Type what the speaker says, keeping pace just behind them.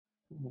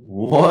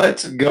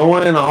What's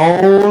going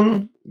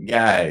on,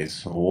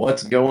 guys?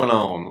 What's going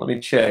on? Let me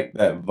check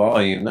that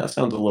volume. That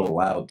sounds a little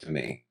loud to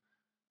me.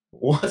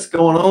 What's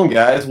going on,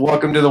 guys?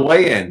 Welcome to the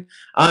weigh-in.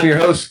 I'm your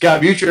host,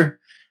 Scott Butcher,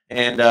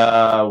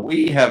 and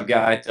we have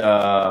got,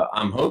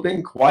 I'm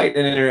hoping, quite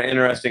an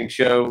interesting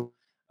show.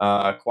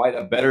 Quite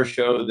a better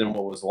show than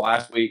what was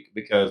last week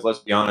because let's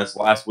be honest,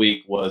 last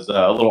week was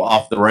a little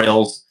off the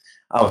rails.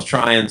 I was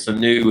trying some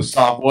new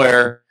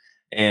software,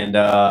 and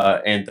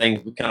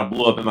things kind of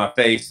blew up in my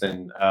face.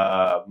 And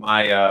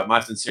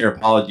my sincere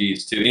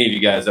apologies to any of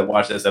you guys that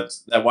watched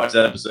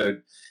that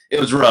episode. It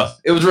was rough.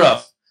 It was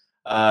rough.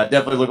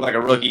 Definitely looked like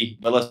a rookie,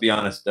 but let's be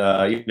honest.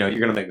 You're going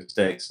to make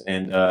mistakes,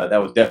 and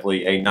that was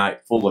definitely a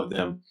night full of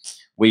them.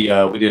 We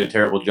did a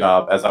terrible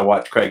job. As I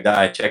watched Craig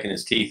Dye checking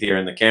his teeth here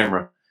in the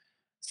camera.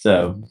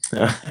 So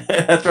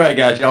that's right,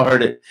 guys. Y'all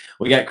heard it.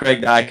 We got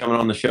Craig Dye coming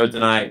on the show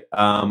tonight.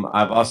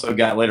 I've also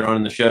got later on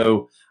in the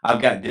show.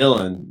 I've got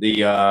Dylan,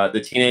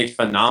 the teenage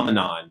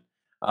phenomenon,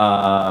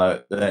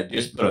 that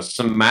just put a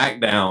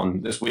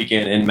smackdown this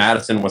weekend in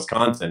Madison,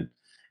 Wisconsin,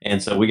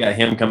 and so we got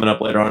him coming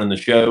up later on in the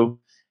show.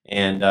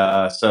 And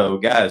so,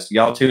 guys,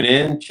 y'all tune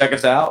in, check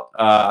us out.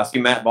 I see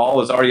Matt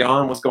Ball is already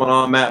on. What's going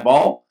on, Matt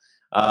Ball?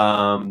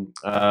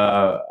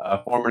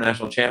 A former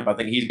national champ. I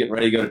think he's getting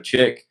ready to go to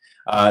Chick.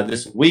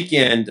 This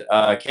weekend,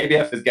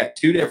 KBF has got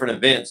two different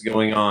events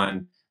going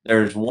on.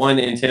 There's one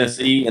in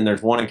Tennessee and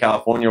there's one in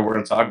California. We're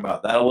going to talk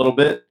about that a little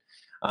bit.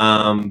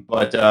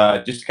 But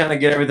just to kind of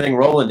get everything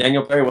rolling,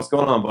 Daniel Perry, what's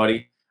going on,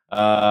 buddy?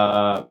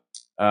 Uh,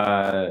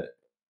 uh,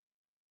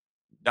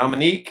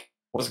 Dominique,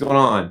 what's going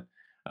on?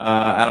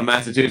 Out of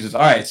Massachusetts.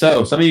 All right,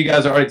 so some of you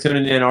guys are already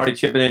tuning in, already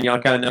chipping in.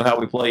 Y'all kind of know how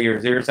we play here.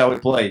 Here's how we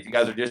play. If you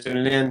guys are just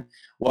tuning in,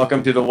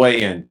 welcome to the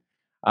weigh-in.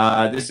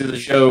 This is a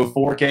show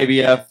for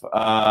KBF,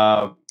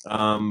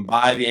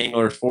 by the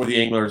anglers, for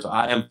the anglers.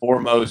 I am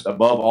foremost,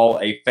 above all,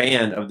 a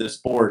fan of this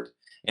sport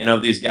and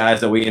of these guys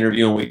that we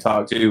interview and we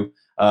talk to.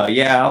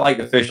 Yeah, I like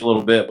to fish a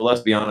little bit, but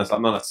let's be honest,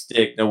 I'm not a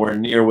stick nowhere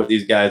near with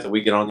these guys that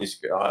we get on these,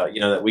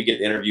 that we get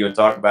to interview and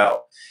talk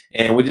about.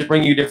 And we just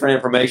bring you different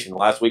information.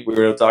 Last week we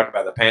were going to talk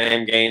about the Pan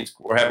Am Games.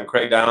 We're having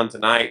Craig Dye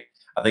tonight.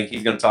 I think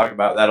he's going to talk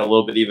about that a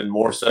little bit even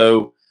more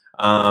so.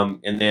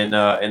 And then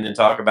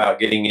talk about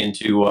getting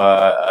into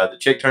the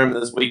Chick tournament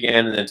this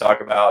weekend, and then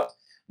talk about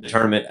the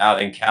tournament out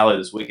in Cali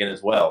this weekend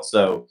as well.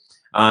 So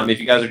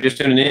if you guys are just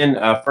tuning in,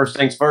 first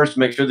things first,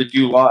 make sure that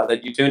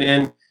you tune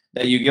in,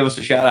 that you give us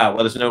a shout out.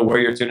 Let us know where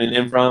you're tuning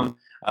in from.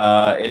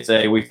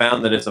 We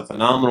found that it's a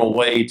phenomenal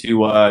way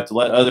to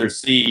let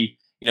others see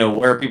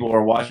where people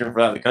are watching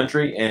throughout the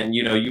country, and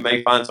you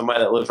may find somebody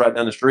that lives right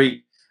down the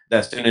street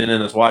that's tuning in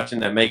and is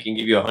watching that may can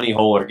give you a honey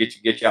hole or get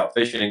you out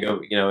fishing and go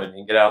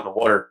and get out in the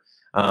water.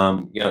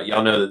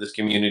 Y'all know that this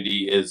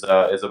community is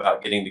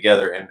about getting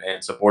together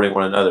and supporting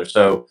one another.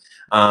 So,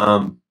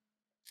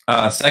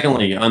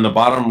 secondly, on the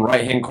bottom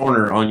right hand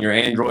corner on your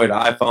Android,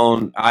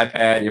 iPhone,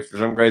 iPad, if for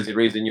some crazy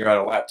reason you're at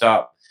a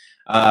laptop,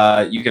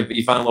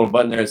 you find a little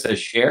button there that says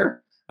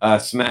share.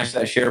 Smash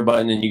that share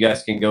button, and you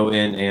guys can go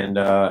in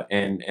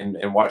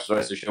and watch the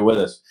rest of the show with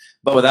us.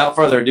 But without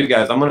further ado,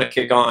 guys, I'm going to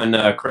kick on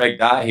Craig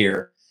Dye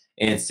here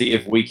and see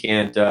if we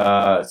can't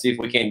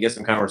get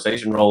some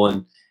conversation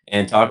rolling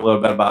and talk a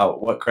little bit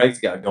about what Craig's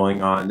got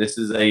going on. This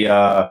is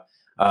now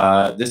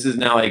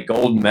a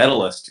gold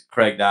medalist,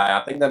 Craig Dye.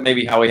 I think that may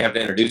be how we have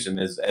to introduce him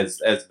as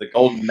the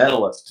gold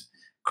medalist,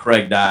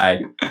 Craig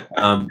Dye.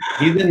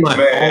 He's in my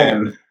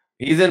phone.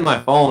 He's in my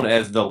phone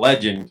as the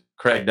legend,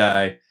 Craig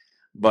Dye.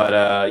 But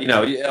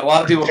a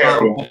lot of people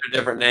call him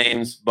different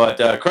names.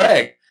 But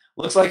Craig,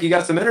 looks like you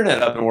got some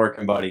internet up and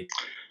working, buddy.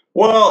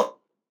 Well,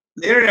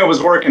 the internet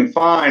was working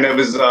fine. It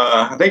was,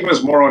 I think it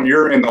was more on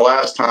your end the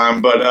last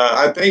time, but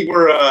I think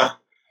we're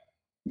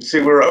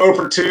 0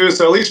 for 2.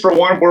 So at least we're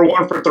 1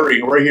 for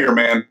 3. We're here,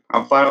 man.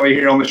 I'm finally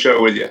here on the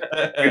show with you.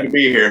 Good to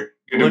be here.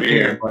 Good to be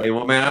here, buddy.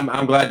 Well, man,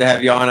 I'm glad to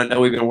have you on. I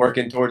know we've been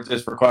working towards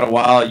this for quite a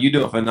while. You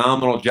do a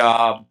phenomenal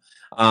job.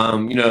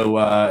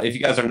 If you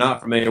guys are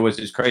not familiar, which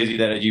is crazy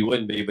that you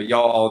wouldn't be, but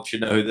y'all all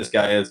should know who this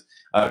guy is.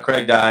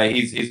 Craig Dye.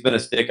 He's been a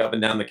stick up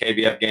and down the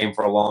KBF game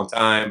for a long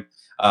time.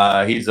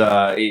 He's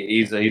a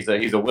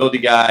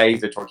Wildy guy.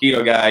 He's a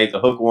Torpedo guy. He's a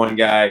Hook One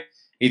guy.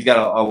 He's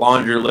got a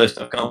laundry list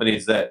of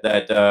companies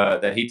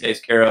that he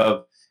takes care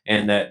of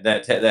and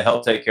that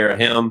help take care of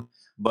him.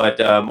 But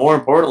more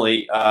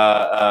importantly,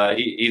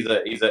 he's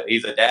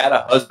a dad,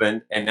 a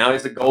husband, and now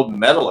he's a gold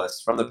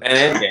medalist from the Pan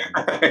Am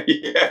game.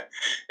 Yeah,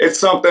 it's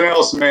something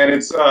else, man.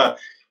 It's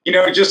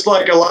just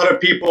like a lot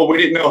of people, we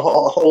didn't know a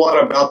whole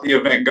lot about the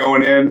event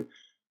going in,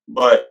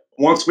 but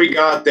once we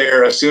got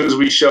there, as soon as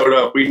we showed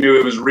up, we knew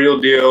it was real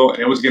deal, and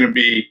it was going to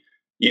be,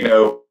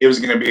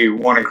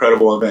 one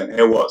incredible event. And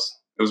it was.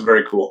 It was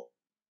very cool.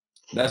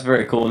 That's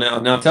very cool.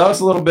 Now tell us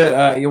a little bit.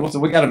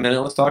 We got a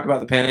minute. Let's talk about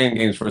the Pan Am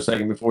Games for a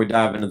second before we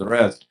dive into the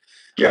rest.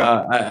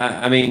 Yeah.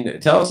 I mean,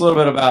 tell us a little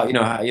bit about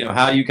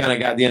how you kind of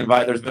got the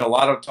invite. There's been a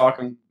lot of talk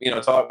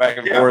back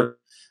and forth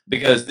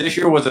because this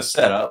year was a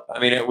setup. I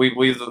mean,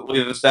 we've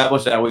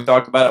established that. We've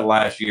talked about it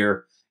last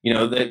year.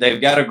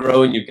 they've got to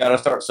grow and you've got to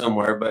start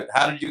somewhere. But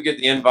how did you get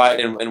the invite,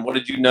 and what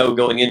did you know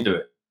going into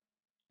it?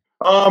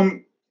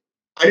 I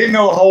didn't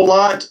know a whole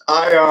lot.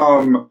 I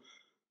got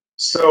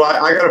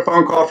a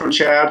phone call from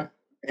Chad,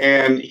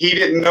 and he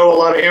didn't know a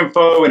lot of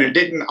info, and it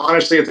didn't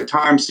honestly at the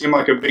time seem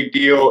like a big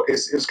deal.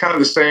 It's kind of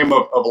the same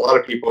of a lot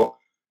of people,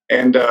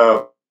 and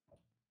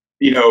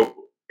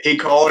he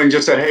called and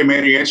just said, "Hey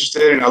man, are you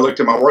interested?" And I looked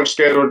at my work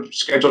schedule,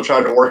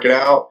 tried to work it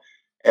out,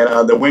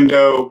 and the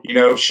window,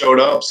 showed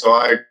up. So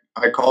I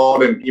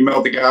called and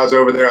emailed the guys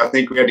over there. I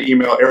think we had to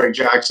email Eric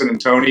Jackson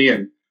and Tony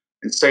and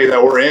say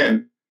that we're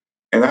in,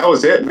 and that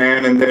was it,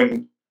 man. And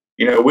then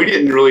we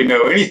didn't really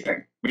know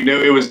anything. We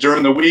knew it was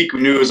during the week.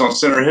 We knew it was on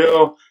Center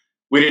Hill.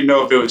 We didn't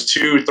know if it was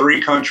 2,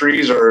 3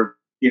 countries or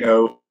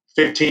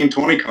 15,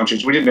 20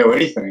 countries. We didn't know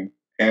anything.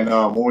 And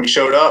when we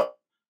showed up,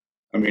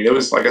 I mean, it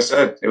was, like I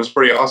said, it was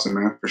pretty awesome,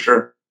 man, for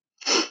sure.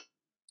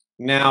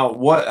 Now,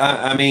 what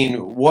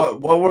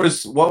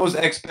was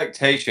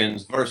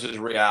expectations versus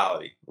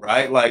reality,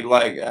 right?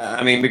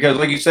 Because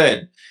like you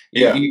said,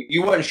 Yeah.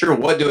 you wasn't sure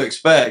what to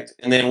expect,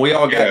 and then we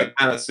all got to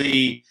kind of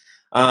see,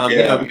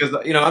 because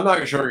I'm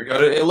not sure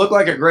it looked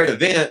like a great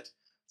event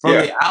from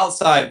the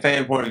outside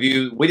fan point of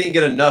view. We didn't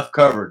get enough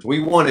coverage.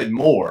 We wanted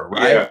more,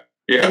 right?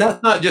 Yeah. And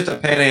that's not just a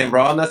Pan Am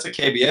problem. That's a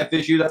KBF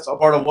issue. That's a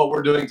part of what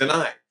we're doing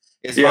tonight.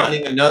 It's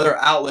finding another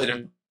outlet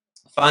and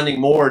finding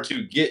more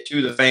to get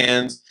to the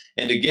fans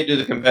and to get to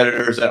the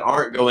competitors that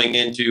aren't going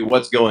into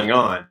what's going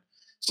on.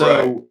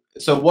 So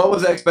what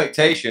was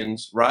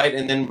expectations, right?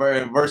 And then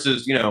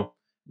versus,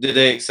 did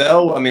they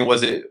excel? I mean,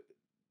 was it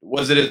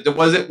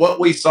what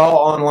we saw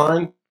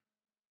online?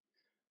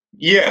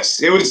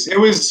 Yes, it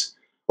was.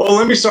 Well,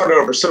 let me start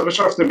over. So let's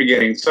start from the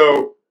beginning.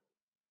 So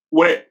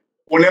when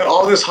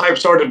all this hype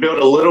started to build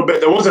a little bit,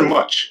 there wasn't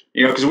much,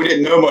 because we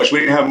didn't know much. We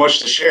didn't have much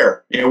to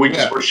share. We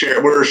just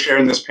were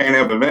sharing this Pan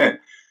Am event.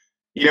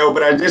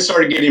 But I did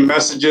start getting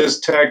messages,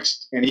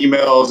 text, and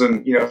emails,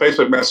 and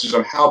Facebook messages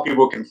on how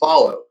people can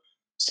follow.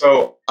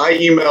 So I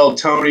emailed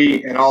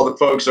Tony and all the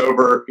folks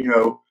over,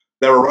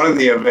 that were running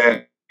the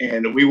event,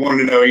 and we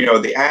wanted to know,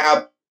 the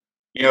app,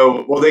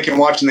 they can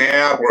watch in the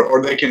app,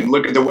 or they can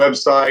look at the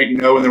website, and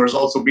the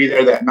results will be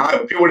there that night.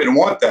 But people didn't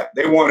want that.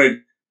 They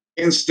wanted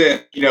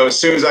instant, as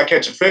soon as I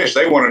catch a fish,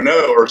 they want to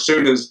know, or as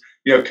soon as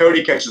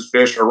Cody catches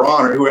fish, or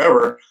Ron, or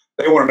whoever,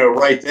 they want to know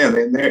right then.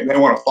 They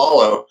want to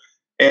follow.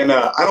 And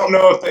I don't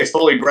know if they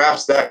fully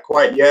grasped that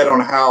quite yet on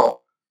how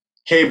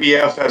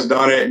KBF has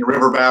done it, and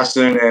River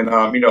Bassin, and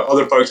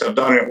other folks have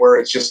done it where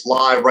it's just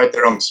live right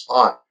there on the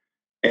spot.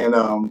 And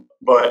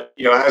but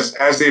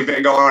as the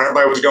event going on,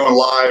 everybody was going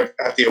live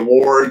at the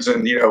awards,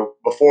 and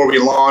before we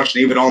launched,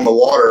 and even on the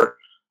water.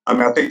 I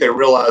mean, I think they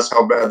realized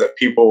how bad that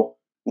people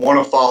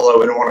want to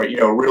follow and want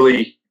to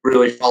really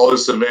really follow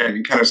this event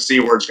and kind of see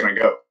where it's going to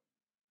go.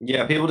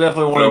 Yeah, people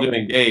definitely wanted to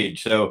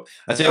engage. So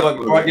I tell you what,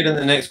 before I get into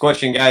the next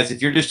question, guys,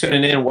 if you're just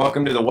tuning in,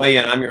 welcome to the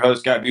weigh-in. I'm your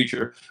host, Scott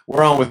Butcher.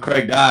 We're on with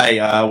Craig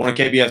Dye, one of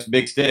KBF's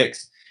big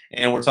sticks,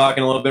 and we're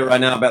talking a little bit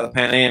right now about the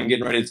Pan Am,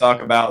 getting ready to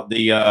talk about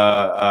the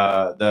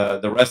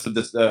rest of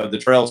this the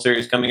trail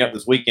series coming up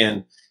this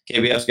weekend.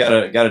 KBF's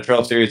got a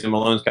trail series in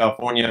Malones,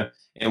 California,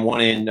 and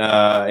one in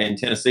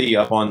Tennessee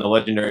up on the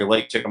legendary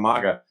Lake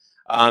Chickamauga.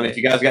 If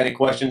you guys got any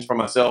questions for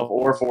myself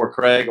or for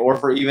Craig or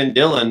for even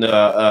Dylan,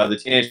 the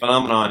Teenage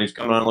Phenomenon, who's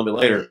coming on a little bit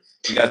later,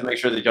 you guys make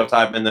sure that y'all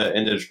type in the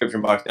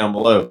description box down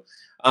below.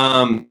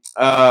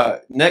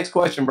 Next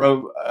question,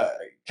 bro.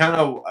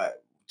 Tell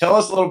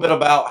us a little bit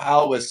about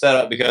how it was set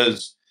up,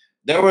 because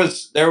there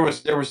was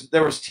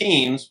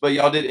teams, but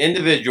y'all did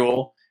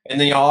individual,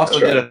 and then y'all also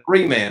did a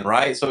 3-man,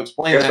 right? So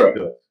explain that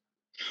to us.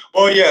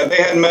 Well, yeah, they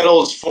had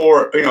medals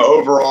for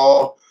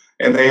overall.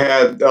 And they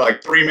had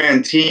like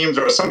 3-man teams,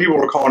 or some people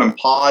were calling them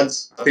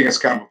pods. I think it's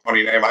kind of a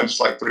funny name. I just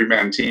like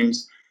 3-man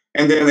teams.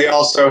 And then they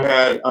also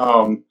had,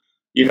 the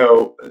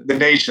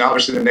nation,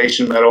 obviously the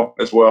nation medal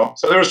as well.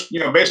 So there's,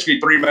 basically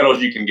 3 medals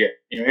you can get,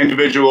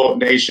 individual,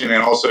 nation,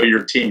 and also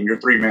your team, your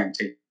 3-man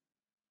team.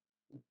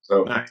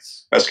 So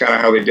nice. That's kind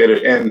of how they did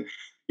it. And,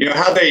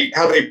 how they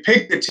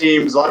picked the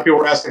teams. A lot of people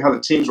were asking how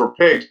the teams were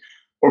picked.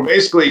 Well,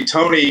 basically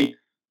Tony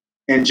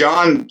and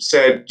John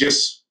said,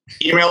 just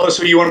email us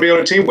who you want to be on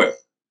a team with.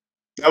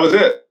 That was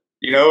it.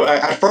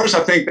 At first,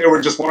 I think they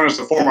were just wanting us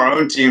to form our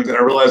own teams, and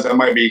I realized that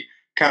might be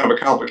kind of a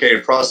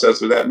complicated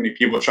process with that many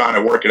people trying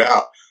to work it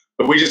out.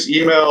 But we just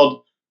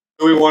emailed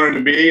who we wanted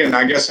to be, and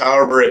I guess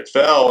however it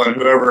fell, and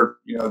whoever,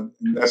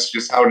 that's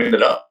just how it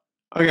ended up.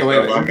 Okay,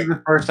 wait. This is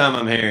the first time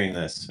I'm hearing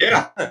this.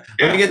 Yeah. Let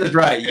me get this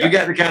right. You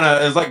got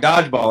to it's like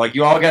dodgeball. Like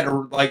you all got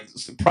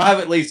to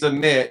privately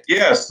submit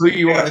who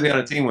you want to be on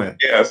a team with.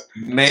 Yes.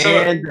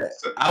 Man,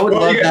 I would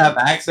love to have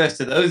access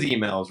to those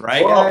emails,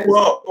 right, guys?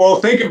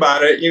 Well, think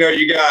about it.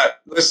 You got,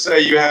 let's say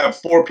you have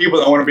 4 people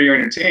that want to be on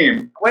your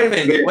team. Wait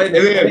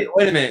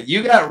a minute.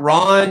 You got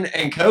Ron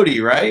and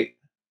Cody, right?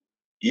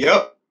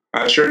 Yep,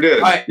 I sure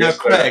did. All right, now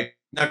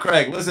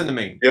Craig, listen to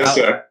me. Yes,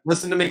 sir.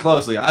 Listen to me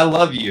closely. I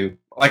love you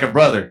like a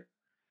brother.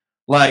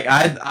 Like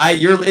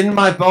you're in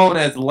my phone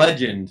as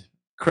legend,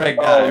 Craig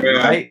Dye,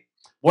 right?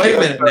 Wait a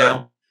minute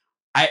now.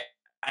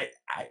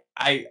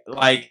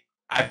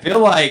 I feel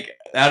like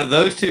out of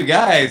those two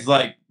guys,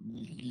 like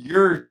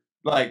you're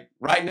like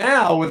right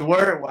now with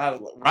where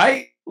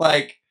right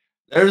like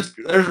there's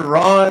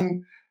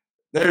Ron,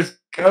 there's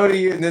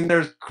Cody, and then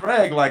there's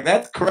Craig. Like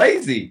that's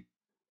crazy.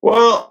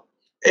 Well,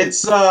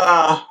 it's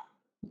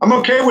I'm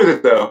okay with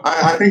it though.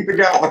 I think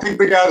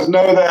the guys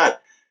know that.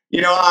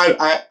 You know,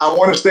 I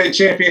won a state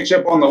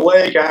championship on the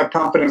lake. I have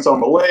confidence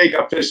on the lake.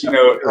 I fish,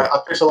 I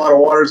fish a lot of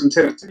waters in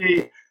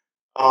Tennessee.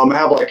 I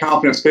have like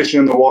confidence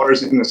fishing in the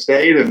waters in the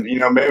state, and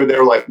maybe they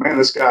were like, man,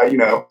 this guy,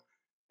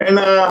 and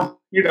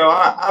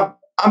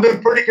I've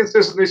been pretty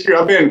consistent this year.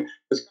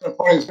 It's kind of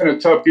funny. It's been a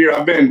tough year.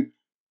 I've been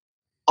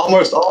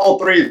almost I've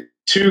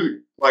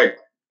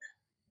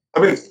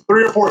been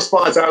 3 or 4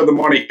 spots out of the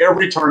money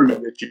every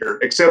tournament this year,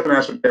 except the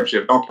national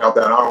championship. Don't count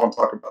that. I don't want to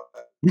talk about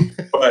that.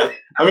 But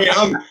I mean,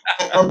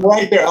 I'm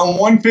right there. I'm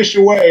one fish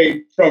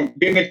away from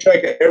getting a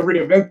check at every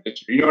event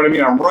this year. You know what I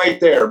mean? I'm right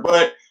there.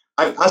 But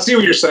I see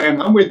what you're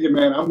saying. I'm with you,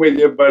 man. I'm with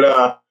you.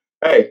 But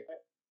hey,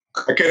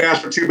 I couldn't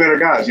ask for 2 better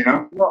guys.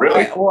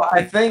 Really?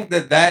 I think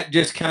that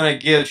just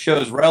kind of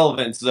shows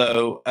relevance,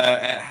 though,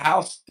 at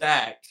how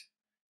stacked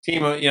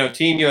Team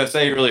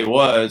USA really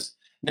was.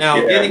 Now,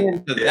 getting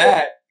into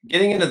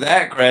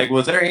that, Craig,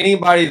 was there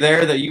anybody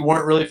there that you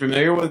weren't really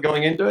familiar with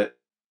going into it?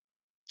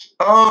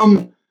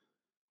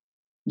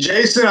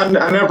 Jason,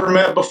 I never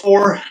met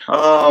before.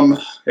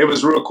 It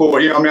was real cool.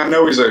 I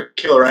know he's a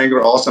killer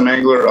angler, awesome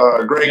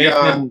angler, great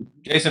guy.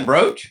 Jason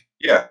Broach?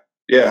 Yeah.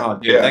 Oh,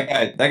 dude,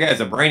 yeah. That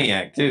guy's a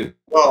brainiac too.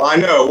 Well, I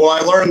know. Well,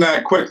 I learned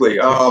that quickly.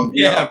 Bro.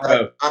 He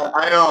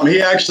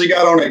actually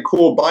got on a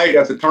cool bite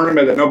at the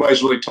tournament that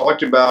nobody's really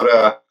talked about.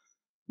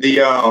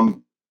 The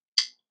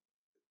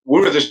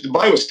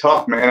bite was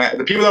tough, man.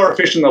 The people that were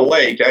fishing the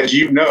lake, as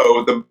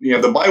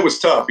the bite was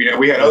tough.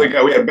 We had other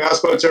guys. We had bass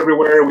boats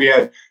everywhere. We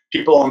had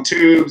people on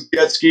tubes,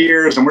 jet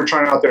skiers, and we're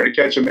trying out there to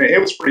catch them.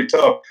 It was pretty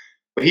tough.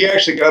 But he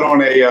actually got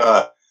on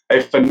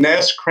a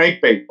finesse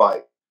crankbait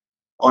bite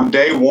on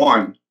day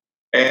 1,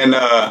 and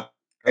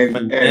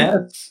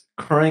finesse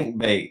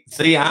crankbait.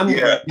 See, I'm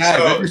guys.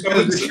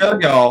 Just to show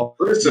y'all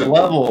the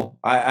level.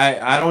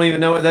 I don't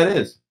even know what that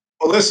is.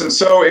 Well, listen,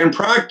 so in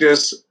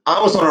practice,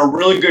 I was on a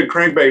really good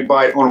crankbait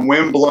bite on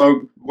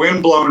wind-blown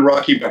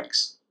rocky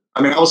banks.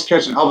 I mean, I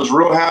was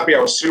real happy. I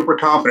was super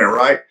confident,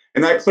 right?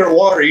 In that clear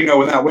water,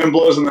 when that wind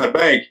blows in that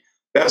bank,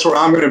 that's where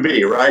I'm going to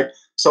be, right?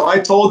 So I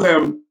told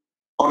them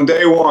on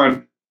day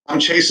 1, I'm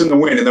chasing the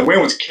wind, and the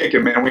wind was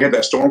kicking, man. We had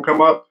that storm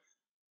come up,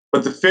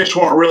 but the fish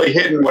weren't really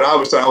hitting what I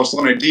was doing. I was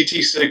throwing a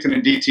DT6 and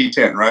a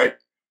DT10, right?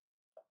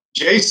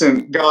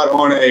 Jason got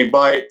on a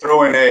bite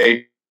throwing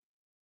a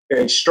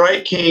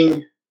Strike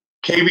King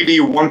KVD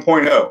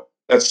 1.0.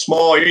 That's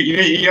small. You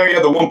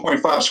have the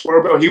 1.5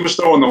 square bill. He was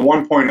throwing the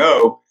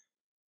 1.0,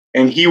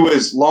 and he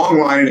was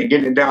long lining and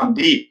getting it down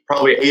deep,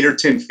 probably 8 or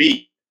 10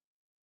 feet.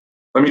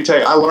 Let me tell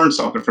you, I learned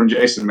something from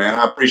Jason, man.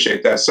 I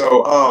appreciate that.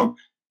 So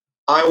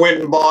I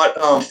went and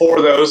bought 4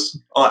 of those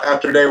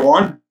after day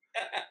 1,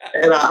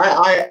 and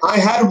I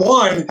had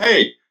one.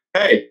 Hey,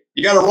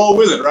 you got to roll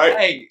with it, right?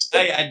 Hey,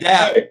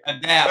 adapt.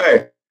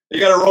 Hey, you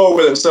got to roll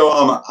with it. So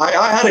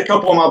I had a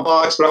couple in my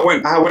box, but I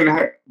went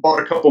and bought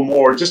a couple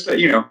more. Just to,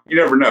 you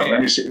never know.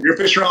 Yeah. If you're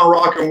fishing around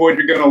rock and wood,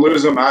 you're going to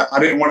lose them. I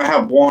didn't want to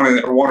have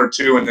 1 or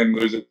 2 and then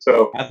lose it.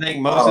 So I think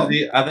most of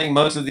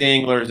the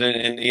anglers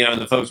and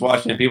the folks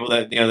watching, and people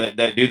that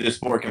that do this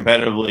sport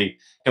competitively,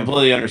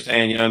 completely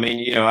understand.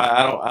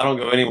 I don't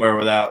go anywhere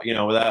without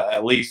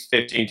at least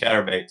 15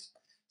 chatterbaits.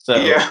 So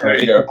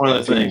yeah, one of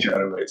those things.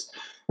 Chatterbaits.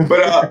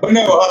 But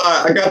no,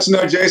 I got to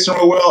know Jason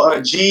real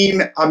well.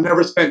 Gene, I've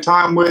never spent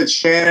time with.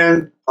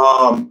 Shannon, a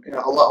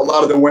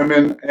lot of the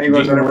women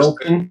anglers I never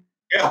spent.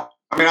 Yeah,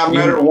 I mean I've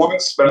met her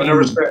once, but I've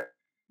never spent.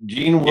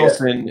 Gene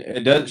Wilson,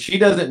 she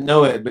doesn't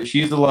know it, but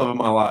she's the love of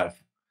my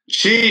life.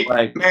 She's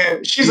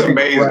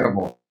amazing.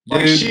 Incredible.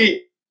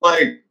 Dude.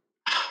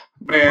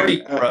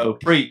 Man,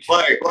 preach.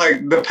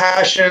 Like the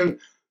passion.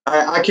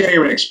 I can't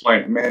even explain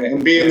it, man.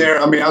 And being there,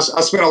 I mean, I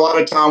spent a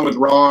lot of time with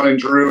Ron and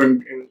Drew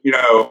and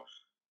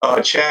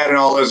Chad and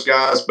all those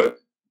guys, but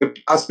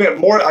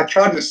I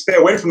tried to stay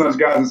away from those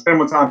guys and spend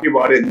more time with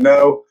people I didn't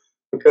know,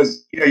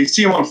 because you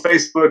see them on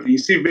Facebook and you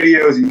see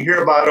videos and you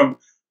hear about them,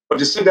 but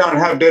just sit down and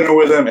have dinner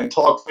with them and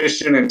talk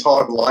fishing and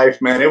talk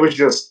life, man. It was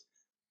just,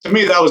 to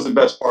me, that was the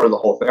best part of the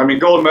whole thing. I mean,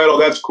 gold medal,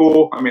 that's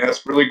cool. I mean,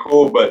 that's really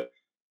cool, but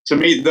to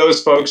meet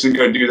those folks and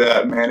go do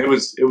that, man, it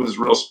was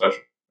real special.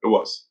 It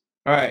was.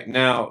 All right,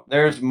 now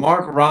there's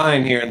Mark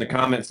Ryan here in the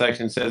comment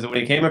section, says that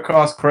when he came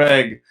across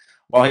Craig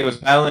while he was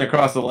paddling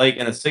across the lake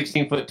in a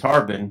 16-foot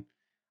tarpon,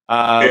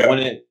 when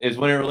it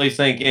really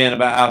sank in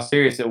about how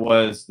serious it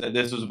was that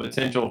this was a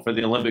potential for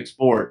the Olympic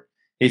sport.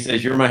 He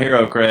says, "You're my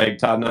hero, Craig.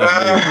 Top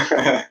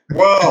notch."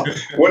 Well,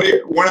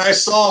 when I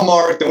saw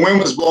Mark, the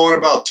wind was blowing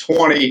about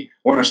 20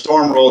 when a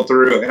storm rolled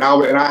through, and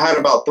I had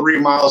about 3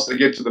 miles to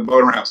get to the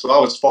boat ramp, so I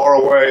was far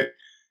away,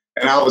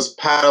 and I was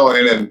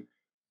paddling, and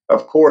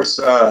of course,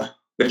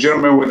 the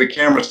gentleman with the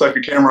camera stuck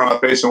a camera on my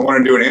face and wanted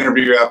to do an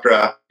interview after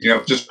I,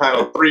 just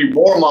paddled 3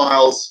 more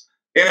miles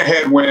in a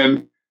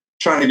headwind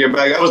trying to get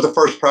back. That was the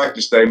first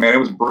practice day, man. It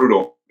was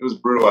brutal. it was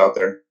brutal out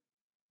there.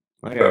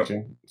 I got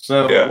you.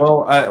 So, Yeah.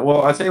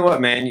 I tell you what,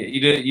 man, you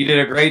did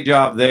a great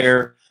job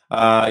there.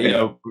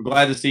 We're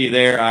glad to see you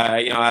there.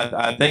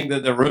 I think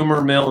that the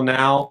rumor mill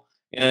now,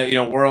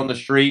 we're on the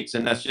streets,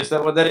 and that's just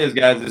what that is,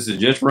 guys. This is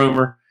just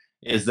rumor.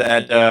 Is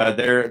that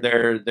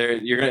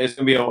it's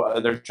gonna be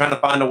they're trying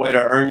to find a way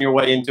to earn your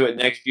way into it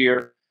next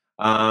year.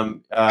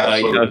 Open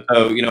up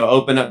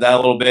that a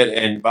little bit,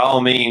 and by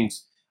all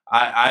means,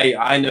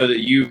 I know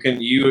that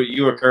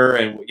you occur,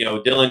 and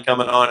Dylan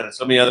coming on, and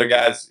so many other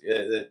guys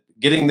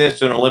getting this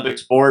to an Olympic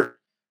sport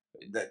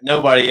that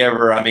nobody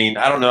ever. I mean,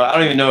 I don't know. I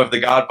don't even know if the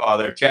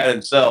Godfather, Chad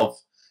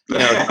himself,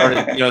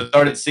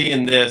 started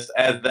seeing this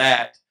as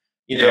that,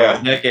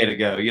 a decade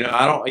ago.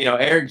 I don't.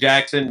 Eric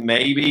Jackson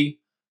maybe.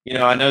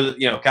 I know that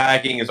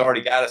kayaking has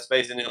already got a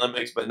space in the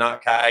Olympics, but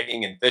not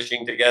kayaking and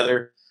fishing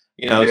together.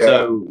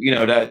 So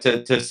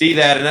to see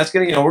that, and that's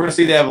gonna we're gonna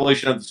see the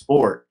evolution of the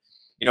sport.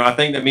 I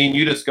think that me and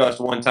you discussed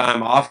one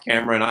time off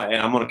camera, and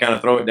I'm gonna kind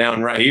of throw it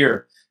down right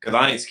here because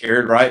I ain't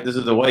scared. Right, this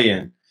is the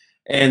weigh-in,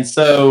 and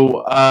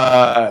so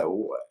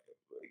having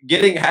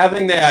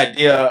the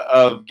idea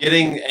of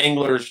getting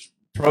anglers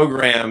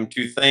programmed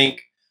to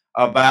think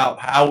about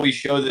how we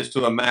show this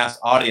to a mass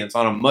audience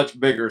on a much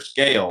bigger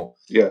scale.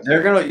 Yeah,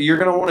 you're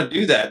gonna want to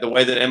do that the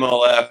way that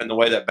MLF and the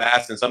way that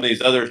Bass and some of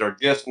these others are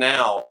just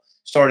now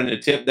starting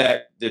to tip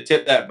that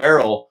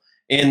barrel.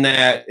 In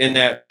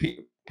that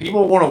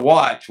people want to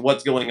watch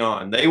what's going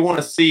on. They want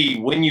to see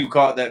when you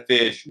caught that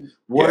fish,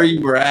 where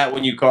you were at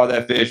when you caught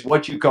that fish,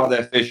 what you caught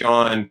that fish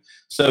on.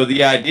 So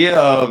the idea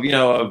of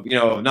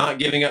not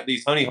giving up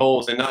these honey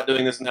holes and not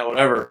doing this and that,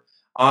 whatever.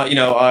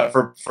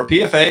 For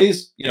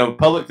PFAs,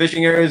 public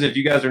fishing areas, if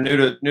you guys are new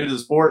to the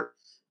sport,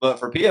 but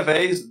for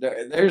PFAs,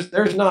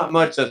 there's not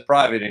much that's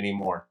private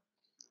anymore.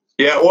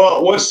 Yeah.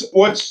 Well, when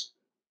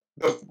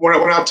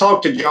I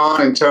talked to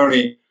John and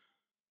Tony,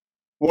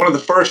 one of the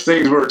first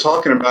things we were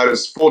talking about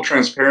is full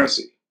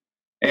transparency.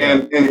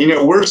 And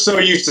we're so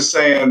used to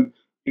saying,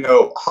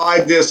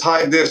 hide this,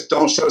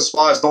 don't show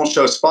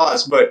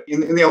spots. But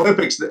in the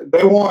Olympics,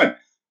 they want,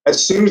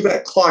 as soon as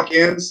that clock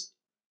ends,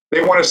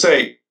 they want to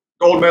say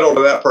gold medal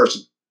to that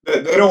person.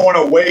 They don't want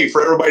to wait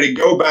for everybody to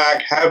go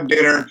back, have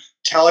dinner,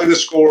 tally the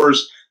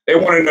scores. They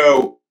want to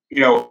know,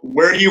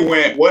 where you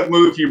went, what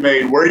move you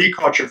made, where you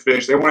caught your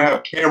fish. They want to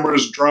have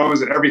cameras,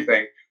 drones, and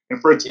everything.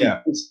 And for it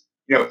to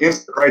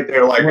instant right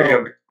there, like, hey,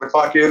 the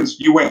clock ends,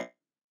 you win.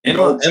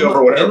 Gold,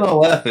 silver, whatever.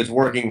 MLF is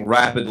working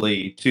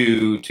rapidly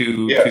to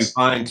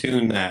fine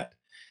tune that,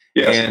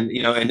 and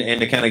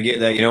to kind of get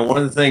that. One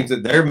of the things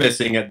that they're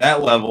missing at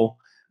that level,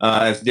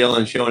 as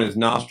Dylan's showing his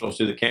nostrils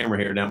to the camera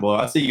here down below.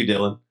 I see you,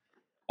 Dylan.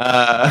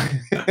 Right?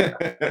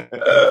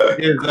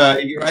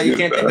 You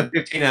can't take a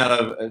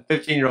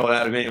 15-year-old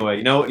out of anyway.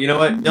 You know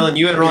what, Dylan?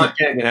 You and Ron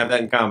can have that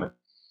in common.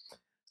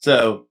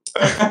 So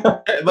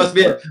it must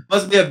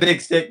be a big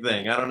stick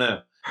thing. I don't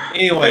know.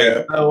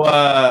 Anyway, so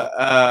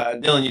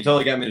Dylan, you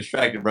totally got me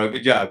distracted, bro.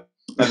 Good job.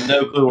 I have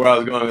no clue where I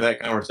was going with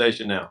that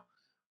conversation now,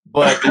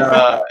 but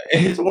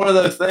it's one of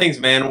those things,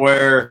 man,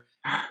 where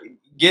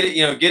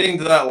getting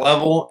to that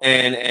level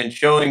and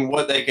showing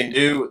what they can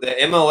do. The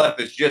MLF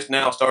is just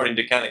now starting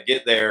to kind of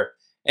get there,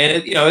 and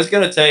it's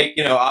going to take.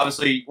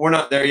 Obviously, we're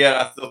not there yet.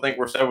 I still think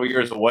we're several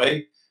years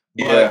away.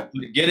 But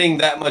getting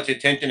that much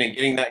attention and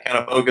getting that kind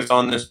of focus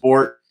on this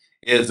sport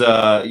is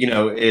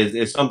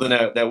something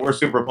that we're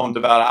super pumped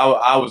about.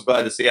 I was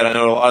glad to see it. I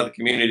know a lot of the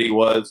community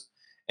was,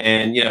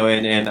 and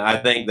I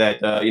think that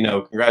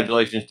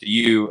congratulations to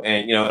you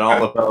and and all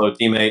the fellow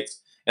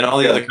teammates and all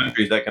the other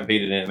countries that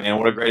competed in it, man.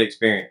 What a great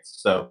experience.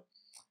 So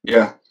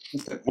go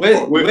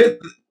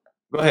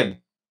ahead.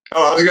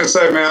 Oh, I was gonna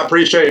say, man, I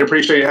appreciate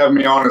you having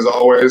me on as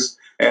always.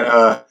 And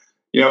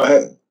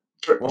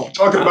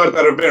talking about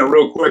that event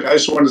real quick, I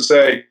just wanted to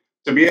say,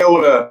 to be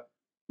able to,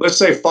 let's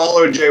say,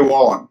 follow Jay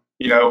Wallen,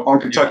 on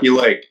Kentucky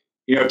Lake,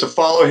 to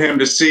follow him,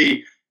 to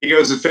see he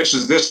goes and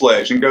fishes this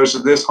ledge and goes to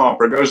this hump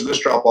or goes to this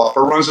drop off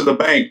or runs to the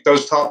bank,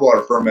 goes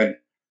topwater for a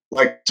minute.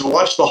 Like, to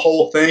watch the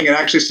whole thing and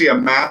actually see a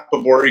map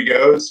of where he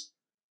goes.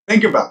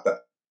 Think about that. I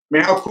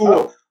mean, how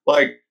cool.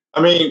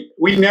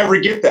 We never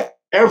get that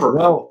ever.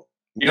 Well,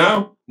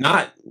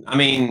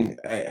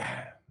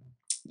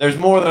 there's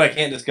more that I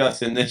can't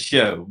discuss in this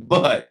show,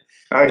 but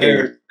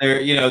there's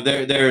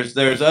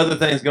other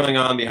things going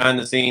on behind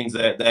the scenes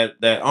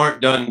that aren't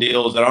done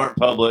deals, that aren't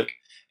public.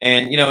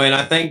 And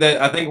I think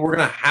we're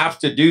going to have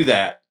to do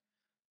that,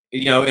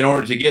 in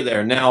order to get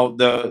there. Now,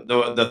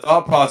 the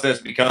thought process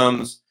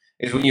becomes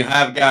is when you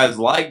have guys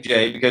like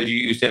Jay, because you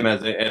used him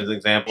as an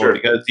example, sure,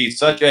 because he's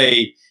such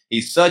a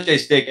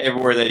stick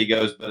everywhere that he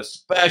goes, but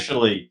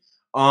especially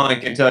on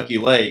Kentucky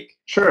Lake.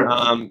 Sure.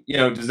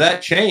 Does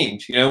that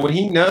change? When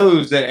he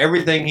knows that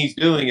everything he's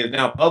doing is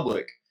now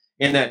public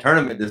in that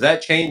tournament, does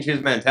that change his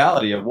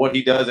mentality of what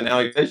he does and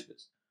how he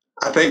fishes?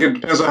 I think it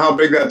depends on how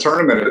big that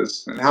tournament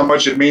is and how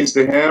much it means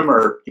to him,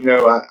 or,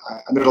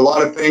 there's a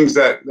lot of things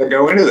that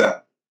go into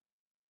that.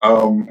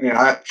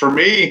 For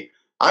me,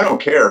 I don't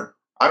care.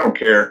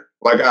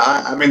 Like,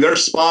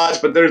 there's spots,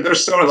 but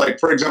there's so many, like,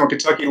 for example,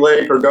 Kentucky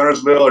Lake or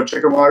Gunnersville or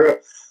Chickamauga.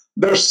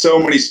 there's so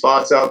many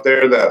spots out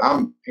there that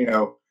I'm,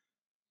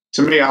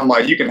 to me, I'm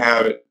like, you can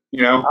have it.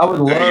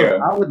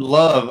 I would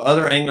love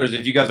other anglers,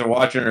 if you guys are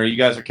watching or you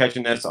guys are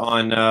catching this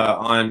on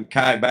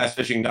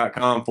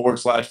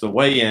kayakbassfishing.com/the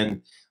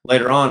weigh-in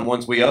later on,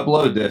 once we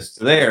upload this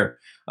to there.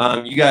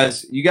 You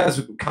guys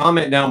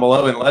comment down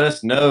below and let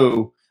us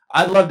know.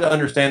 I'd love to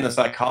understand the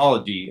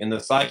psychology and the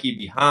psyche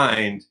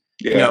behind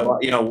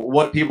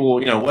what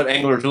people, what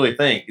anglers really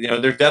think.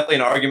 There's definitely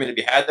an argument to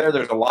be had there.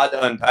 There's a lot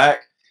to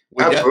unpack.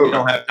 We definitely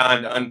don't have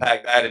time to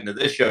unpack that into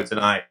this show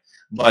tonight.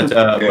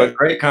 But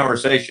great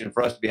conversation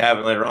for us to be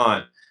having later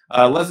on.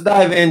 Let's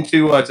dive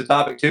into to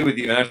topic 2 with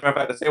you. And as a matter of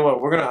fact, I say what I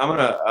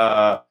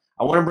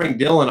want to bring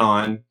Dylan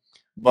on,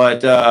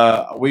 but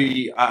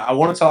I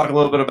want to talk a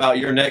little bit about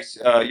your next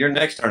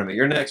tournament.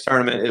 Your next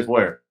tournament is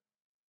where?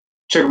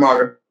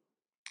 Chickamauga.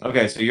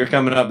 Okay, so you're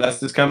coming up. That's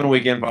this coming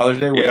weekend, Father's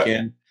Day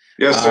weekend.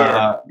 Yes,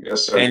 sir.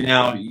 Yes, sir. And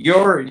now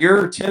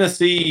you're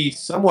Tennessee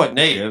somewhat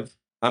native.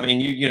 I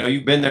mean,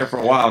 you've been there for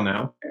a while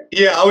now.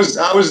 Yeah, I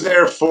was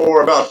there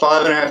for about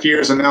 5.5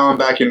 years, and now I'm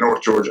back in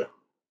North Georgia.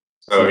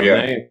 So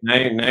yeah, now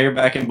you're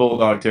back in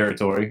Bulldog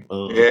territory.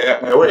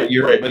 Yeah, but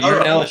you're an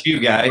LSU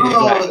guy.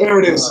 Oh,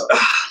 there it is.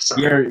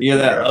 You're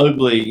that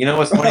ugly. You know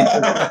what's funny?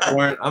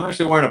 I'm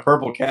actually wearing a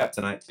purple cap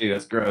tonight too.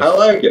 That's gross. I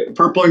like it.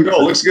 Purple and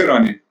gold looks good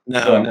on you.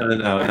 No.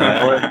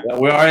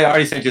 We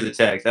already sent you the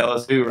text.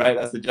 LSU, right?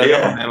 That's the judge.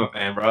 I'm a Alabama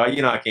fan, bro.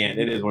 I can't.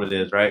 It is what it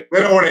is, right?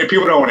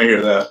 People don't want to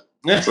hear that.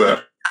 So.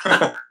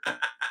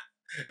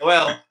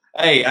 Well,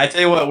 hey, I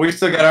tell you what, we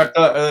still got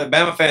our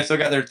Bama fans still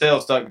got their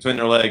tails stuck between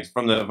their legs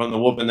from the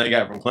whooping they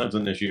got from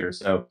Clemson this year.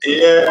 So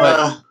yeah.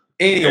 But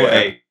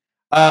anyway,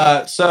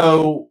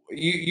 so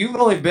you've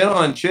only been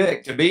on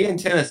Chick to be in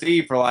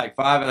Tennessee for like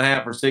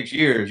 5.5 or 6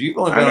 years. You've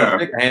only been on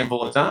Chick a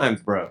handful of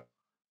times, bro.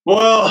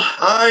 Well,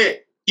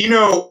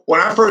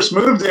 when I first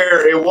moved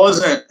there, it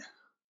wasn't.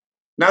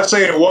 Not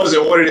saying it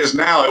wasn't what it is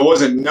now. It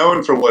wasn't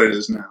known for what it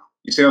is now.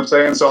 You see what I'm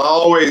saying? So I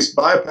always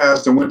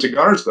bypassed and went to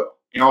Guntersville.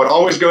 I would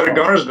always go to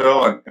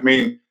Guntersville, and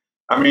in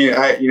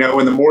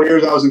the more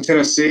years I was in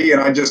Tennessee, and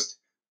I just,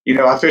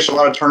 I fished a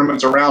lot of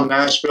tournaments around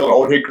Nashville,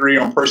 Old Hickory,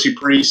 on Percy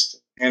Priest,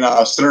 and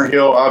Center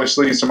Hill,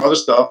 obviously, and some other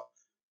stuff.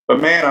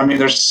 But man,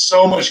 there's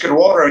so much good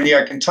water, and you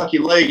got Kentucky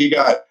Lake, you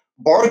got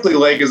Barkley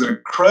Lake is an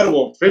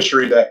incredible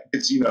fishery that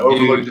it's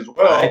overlooked as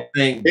well. I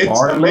think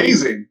it's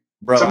amazing,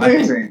 bro. It's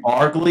amazing.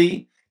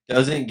 Barkley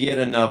doesn't get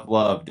enough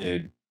love,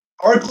 dude.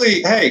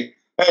 Barkley, hey,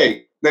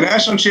 the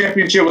national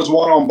championship was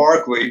won on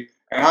Barkley.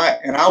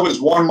 And I was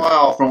 1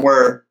 mile from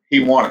where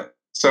he won it.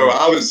 So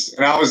I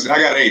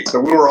got 8. So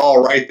we were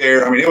all right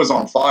there. It was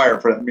on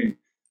fire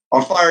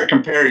on fire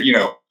compared,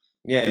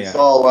 it's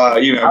all,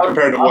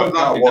 compared to what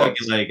that was.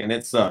 Lake, and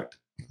it sucked.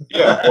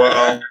 Yeah.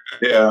 Well,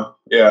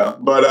 yeah.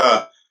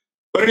 But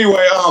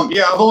anyway,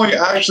 I've only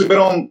actually been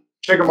on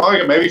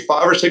Chickamauga maybe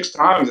 5 or 6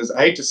 times.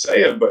 I hate to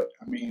say it, but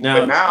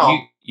now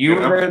you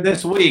were there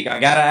this week. I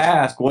got to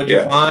ask, what'd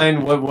you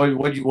find?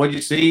 What'd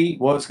you see?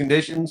 What was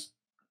conditions?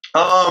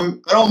 I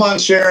don't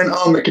mind sharing.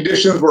 The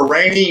conditions were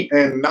rainy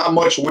and not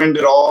much wind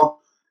at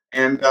all.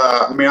 And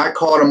I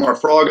caught them on a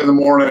frog in the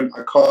morning.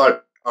 I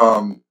caught,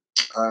 and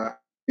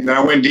then I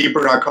went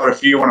deeper and I caught a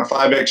few on a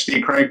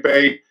 5XD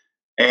crankbait.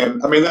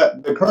 And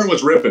the current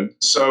was ripping,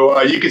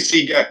 so you could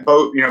see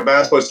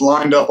bass boats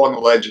lined up on the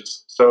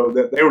ledges. So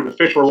that the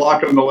fish were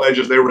locked on the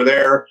ledges. They were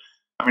there.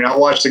 I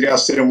watched the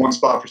guys sit in one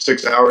spot for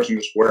 6 hours and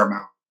just wear them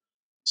out.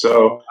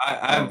 So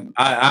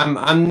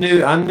I'm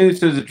new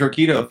to the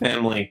Torquedo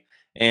family.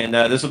 And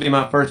this will be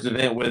my first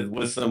event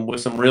with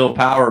some real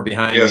power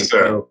behind me.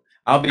 Sir. So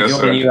I'll be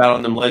joining you out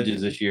on them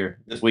ledges this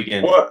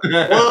weekend. Well,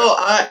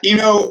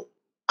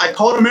 I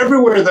caught them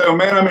everywhere though,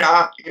 man.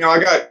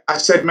 I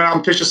said, man,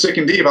 I'm fishing sick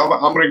and deep. I'm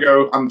gonna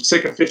go. I'm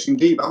sick of fishing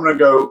deep. I'm gonna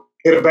go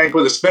hit a bank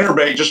with a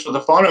spinnerbait just for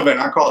the fun of it.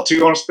 And I caught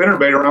 2 on a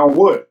spinnerbait around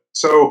wood.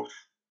 So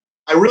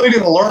I really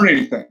didn't learn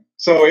anything.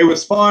 So it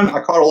was fun.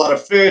 I caught a lot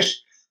of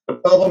fish. The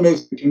problem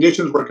is the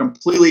conditions were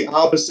completely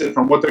opposite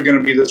from what they're going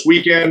to be this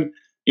weekend.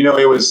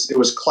 It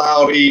was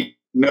cloudy,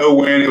 no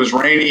wind, it was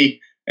rainy,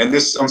 and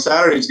this on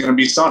Saturday is going to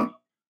be sunny.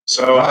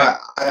 So I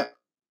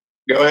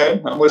go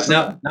ahead. I'm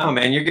listening. No,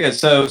 man, you're good.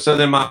 So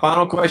then my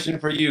final question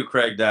for you,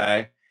 Craig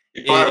Dye.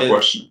 Final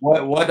question.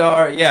 What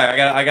are I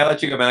gotta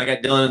let you go, man. I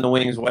got Dylan in the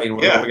wings waiting.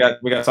 We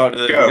got to talk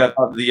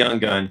to the young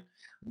gun.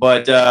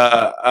 But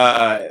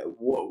how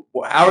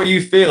are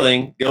you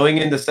feeling going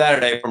into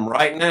Saturday from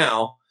right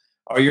now?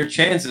 Are your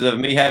chances of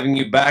me having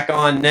you back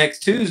on next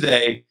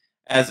Tuesday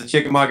as the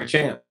Chickamauga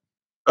champ?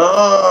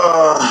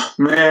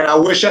 Man, I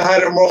wish I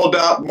had it more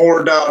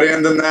dialed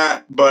in than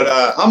that. But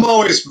I'm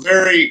always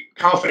very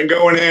confident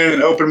going in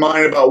and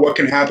open-minded about what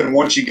can happen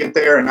once you get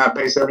there and not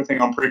base everything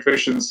on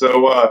pre-fishing.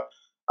 So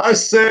I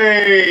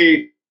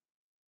say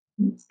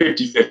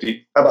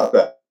 50-50. How about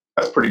that?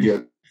 That's pretty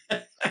good.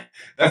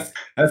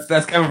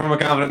 That's coming from a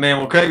confident man.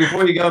 Well, Craig,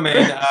 before you go,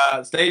 man,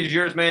 stage is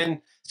yours, man.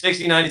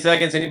 60, 90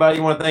 seconds. Anybody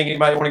you want to thank?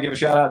 Anybody you want to give a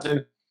shout out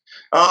to?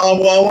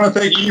 Well, I want to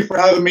thank you for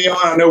having me on.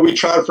 I know we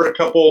tried for a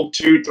couple,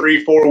 2,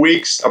 3, 4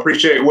 weeks. I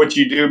appreciate what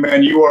you do,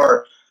 man. You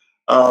are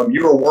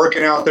You were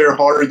working out there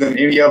harder than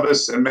any of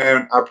us, and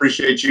man, I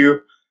appreciate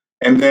you.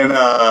 And then,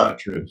 Not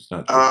true. It's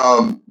not true.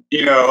 I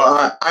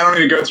don't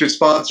need to go through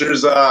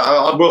sponsors.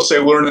 I will say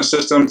Learning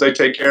Systems, they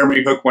take care of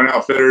me. Hook One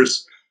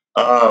Outfitters.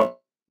 Why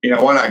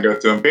not go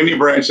through them? Bendy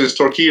Branches,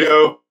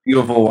 Torquedo.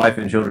 Beautiful wife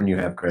and children you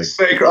have, Craig.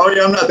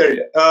 I'm not there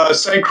yet.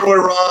 St. Croix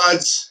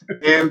Rods.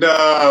 And,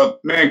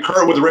 man,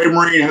 Kurt with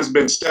Raymarine has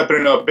been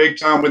stepping it up big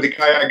time with the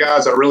kayak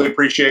guys. I really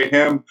appreciate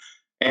him.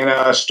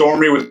 And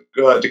Stormy with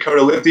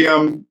Dakota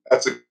Lithium.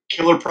 That's a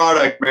killer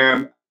product,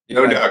 man.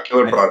 No doubt,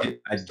 killer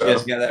product. I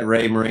just got that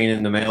Raymarine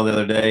in the mail the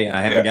other day.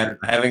 I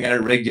haven't got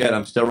it rigged yet.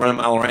 I'm still running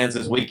my Lowrance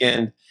this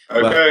weekend.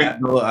 Okay.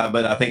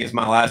 But I think it's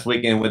my last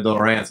weekend with the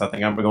Lowrance. I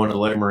think I'm going to the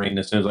Raymarine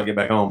as soon as I get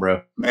back home,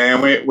 bro.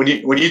 Man, when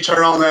you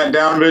turn on that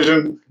down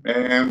vision,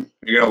 man,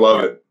 you're gonna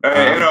love it.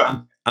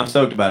 I'm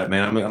stoked about it,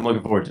 man. I'm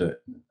looking forward to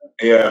it.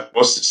 Yeah,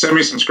 well, send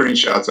me some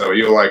screenshots of it.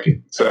 You'll like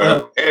it.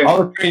 So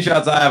all the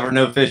screenshots I have are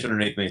no fish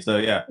underneath me. So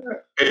yeah.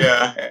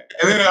 Yeah,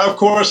 and then of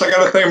course I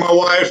got to thank my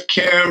wife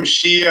Kim.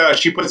 She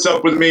puts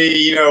up with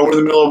me. We're in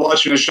the middle of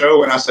watching a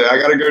show, and I say I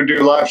got to go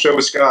do a live show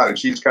with Scott, and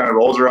she's kind of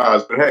rolls her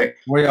eyes. But hey,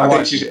 where y'all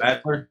watching?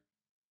 Bachelor?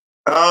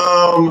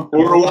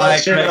 We're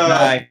watching.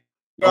 I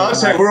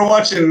say we're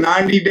watching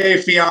 90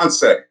 Day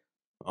Fiance.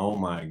 Oh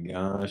my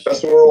gosh.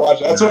 That's what we're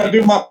watching. That's what I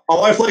do. My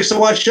wife likes to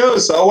watch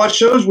shows, so I'll watch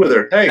shows with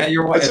her. Hey,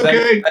 that's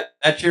okay.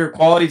 That's your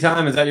quality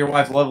time? Is that your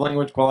wife's love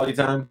language, quality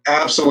time?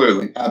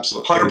 Absolutely.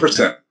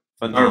 100%.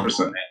 Phenomenal.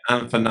 100%.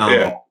 I'm phenomenal.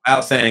 Yeah.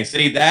 Outstanding.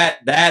 See,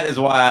 that is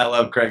why I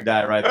love Craig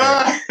Dye right there.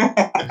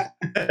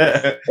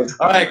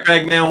 All right,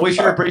 Craig, man, we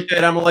sure appreciate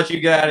it. I'm going to let you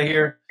get out of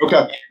here.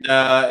 Okay.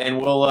 And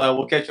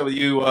we'll catch up with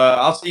you.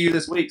 I'll see you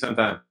this week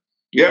sometime.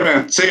 Yeah,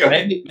 man. See ya.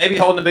 Maybe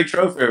holding a big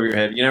trophy over your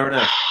head. You never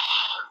know.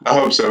 I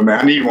hope so,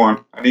 man. I need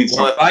one.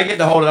 Well, if I get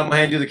to hold it, I'm going to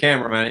hand you the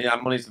camera, man.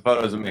 I'm going to need some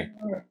photos of me.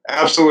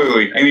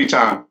 Absolutely.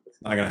 Anytime. It's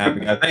not going to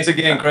happen, guys. Thanks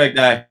again, Craig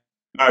Dye.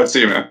 All right.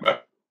 See you, man. Bye.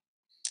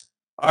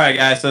 All right,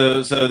 guys.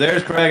 So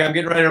there's Craig. I'm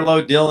getting ready to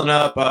load Dylan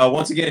up.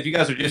 Once again, if you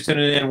guys are just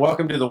tuning in,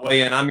 welcome to the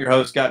weigh-in. I'm your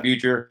host, Scott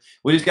Butcher.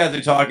 We just got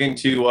through talking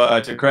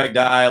to Craig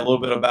Dye a little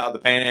bit about the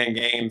Pan Am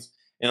Games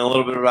and a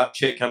little bit about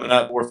Chick coming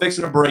up. We're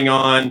fixing to bring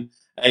on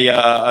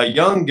a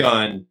young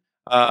gun,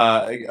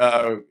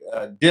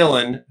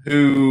 Dylan,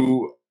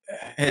 who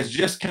has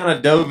just kind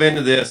of dove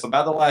into this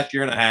about the last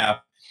year and a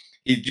half.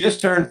 He just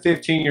turned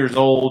 15 years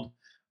old.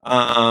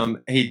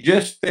 He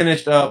just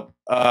finished up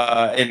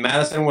in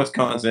Madison,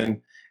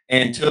 Wisconsin,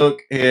 and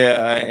took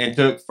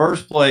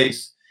first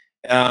place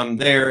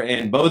there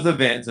in both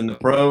events, in the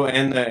pro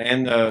and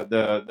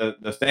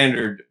the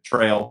standard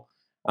trail,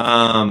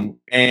 and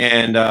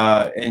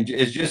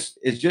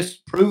it's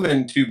just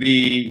proven to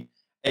be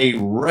a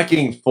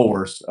wrecking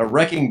force, a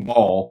wrecking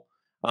ball.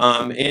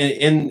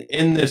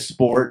 In this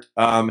sport,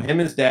 him and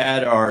his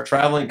dad are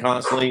traveling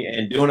constantly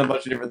and doing a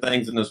bunch of different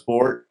things in the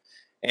sport,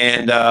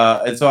 and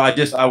so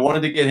I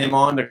wanted to get him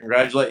on to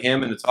congratulate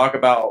him and to talk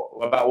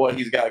about what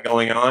he's got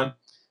going on.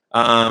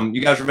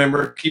 You guys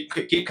remember,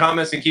 keep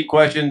comments and keep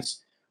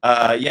questions.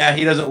 Yeah,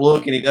 he doesn't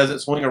look and he doesn't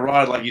swing a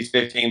rod like he's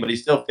 15, but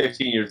he's still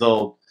 15 years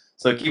old.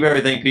 So keep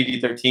everything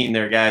PG-13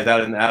 there, guys,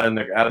 out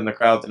in the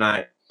crowd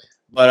tonight.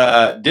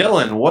 But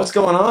Dylan, what's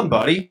going on,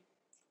 buddy?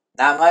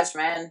 Not much,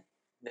 man.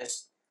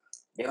 Just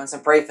doing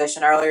some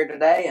pre-fishing earlier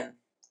today, and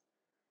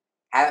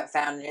haven't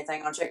found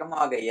anything on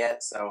Chickamauga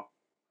yet. So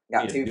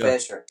got two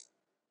fish.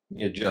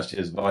 You adjust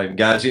his volume,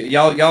 guys.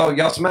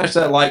 Y'all smash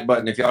that like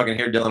button if y'all can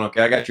hear Dylan.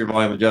 Okay, I got your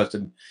volume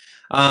adjusted.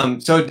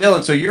 So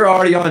Dylan, so you're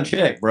already on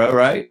Chick, bro,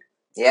 right?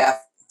 Yeah,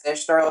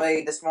 fished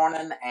early this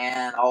morning,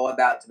 and all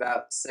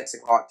about 6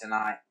 o'clock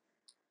tonight.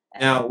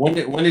 Now, when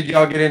did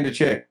y'all get into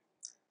Chick?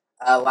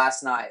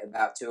 Last night,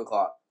 about 2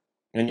 o'clock.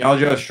 And y'all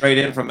drove straight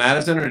in from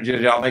Madison, or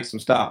did y'all make some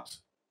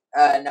stops?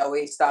 No,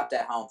 we stopped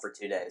at home for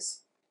 2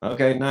 days.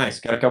 Okay,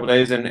 nice. Got a couple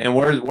days, and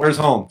where's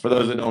home for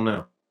those that don't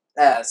know?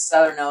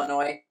 Southern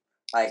Illinois,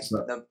 like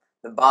the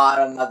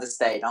bottom of the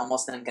state,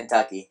 almost in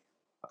Kentucky.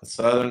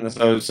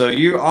 Southern. So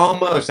you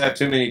almost have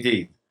too many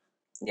teeth.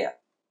 Yeah.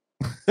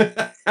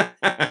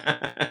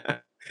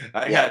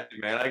 I got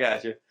you, man. I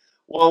got you.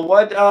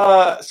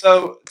 Well,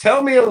 so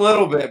tell me a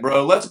little bit,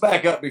 bro. Let's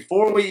back up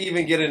before we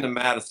even get into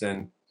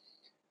Madison.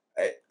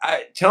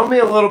 Tell me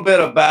a little bit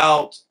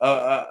about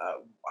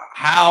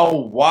how,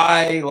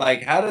 why,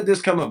 like, how did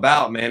this come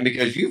about, man?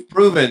 Because you've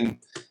proven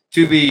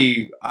to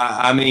be,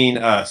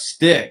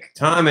 stick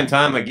time and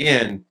time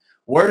again.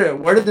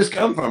 Where did this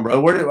come from,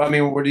 bro?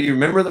 Do you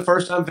remember the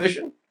first time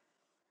fishing?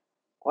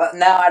 Well,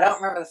 no, I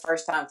don't remember the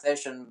first time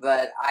fishing,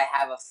 but I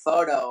have a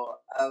photo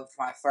of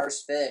my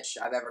first fish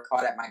I've ever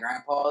caught at my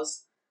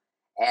grandpa's,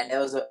 and it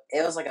was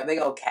like a big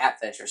old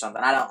catfish or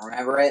something. I don't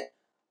remember it,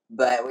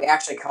 but we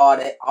actually caught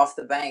it off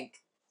the bank,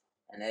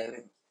 and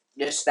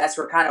that's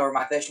where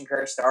my fishing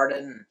career started.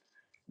 And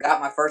got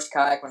my first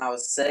kayak when I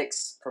was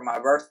 6 for my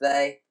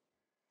birthday,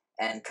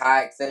 and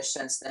kayak fished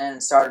since then.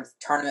 And started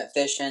tournament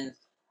fishing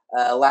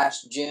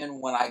last June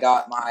when I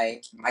got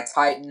my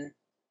Titan.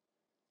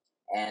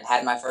 And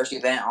had my first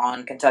event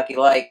on Kentucky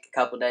Lake a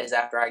couple days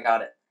after I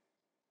got it.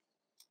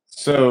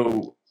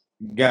 So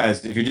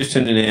guys, if you're just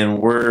tuning in,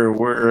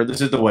 we're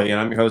this is the way, and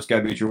I'm your host, Guy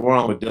Beecher. We're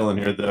on with Dylan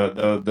here,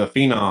 the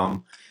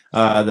phenom,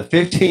 the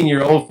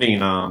 15-year-old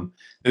phenom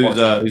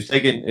who's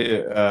taking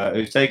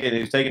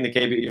the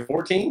KB. You're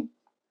 14.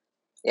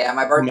 Yeah,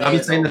 my I mean, I've birthday been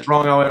is saying this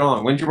wrong all the way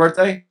along. When's your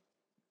birthday?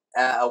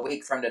 a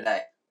week from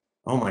today.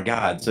 Oh my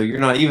God! So you're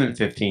not even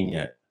 15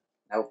 yet.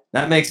 Nope.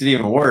 That makes it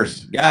even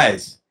worse,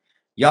 guys.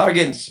 Y'all are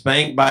getting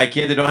spanked by a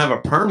kid that don't have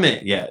a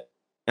permit yet.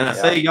 And I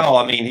say y'all,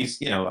 I mean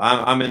he's,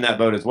 I'm in that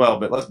boat as well.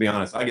 But let's be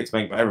honest, I get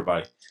spanked by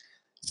everybody.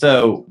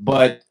 So,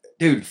 but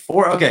dude, so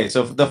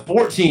the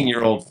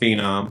 14-year-old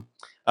phenom.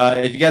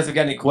 If you guys have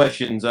got any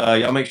questions,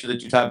 y'all make sure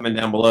that you type them in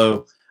down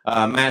below.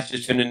 Matt's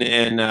just tuning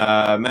in.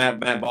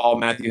 Matt Ball,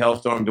 Matthew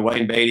Hellstorm,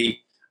 Dwayne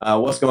Beatty.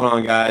 What's going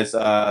on, guys?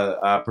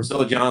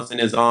 Priscilla Johnson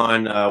is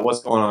on.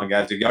 What's going on,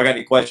 guys? If y'all got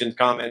any questions,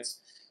 comments,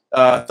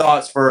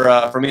 thoughts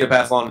for me to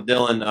pass along to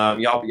Dylan,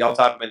 y'all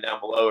type them in down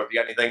below. Or if you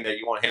got anything that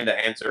you want him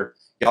to answer,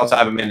 y'all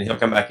type them in, and he'll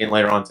come back in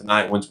later on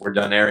tonight once we're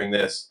done airing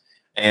this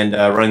and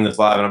running this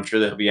live. And I'm sure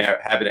that he'll be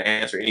happy to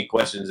answer any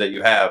questions that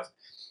you have.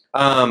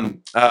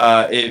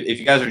 If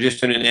you guys are just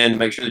tuning in,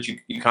 make sure that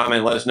you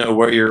comment, let us know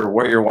where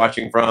you're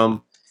watching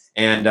from,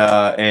 and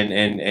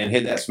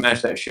hit that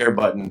smash that share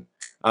button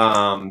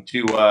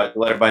to let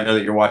everybody know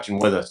that you're watching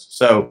with us.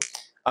 So,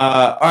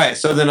 all right.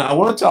 So then I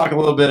want to talk a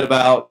little bit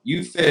about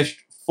you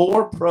fished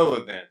 4 pro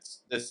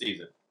events this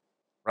season,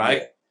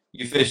 right? Yeah.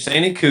 You fished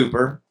Santee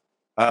Cooper,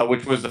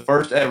 which was the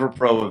first ever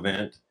pro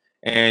event,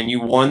 and you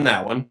won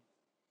that one,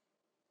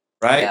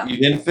 right? Yeah. You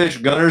then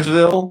fished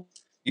Guntersville,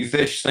 you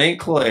fished St.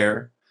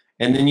 Clair,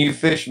 and then you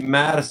fished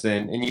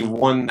Madison, and you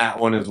won that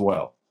one as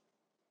well.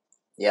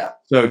 Yeah.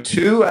 So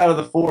 2 out of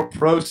the 4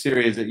 pro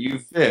series that you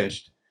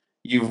fished,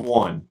 you've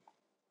won.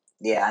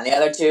 Yeah, and the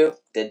other 2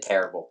 did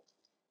terrible.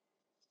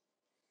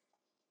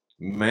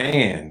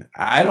 Man,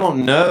 I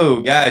don't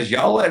know, guys.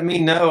 Y'all let me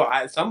know.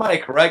 Somebody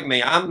correct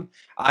me.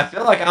 I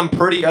feel like I'm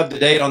pretty up to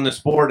date on the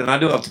sport, and I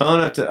do a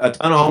ton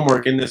of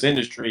homework in this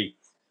industry.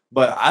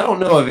 But I don't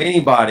know of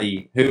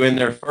anybody who, in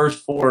their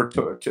first 4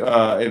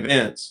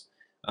 events,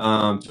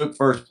 took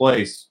first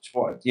place.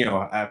 At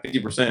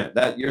 50%.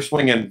 That you're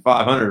swinging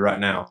 500 right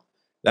now.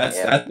 That's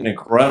an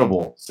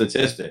incredible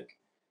statistic.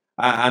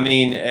 I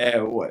mean,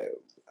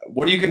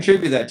 what do you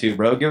contribute that to,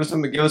 bro? Give us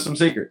some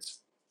secrets.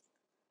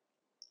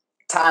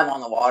 Time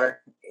on the water.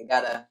 You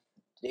gotta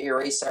do your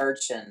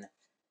research and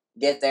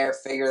get there,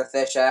 figure the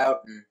fish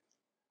out, and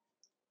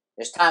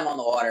there's time on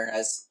the water. And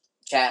as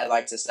Chad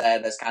likes to say,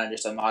 that's kind of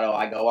just a motto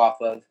I go off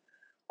of.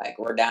 Like,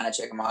 we're down at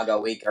Chickamauga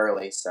a week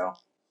early, so.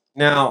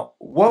 Now,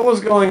 what was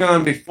going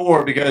on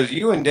before? Because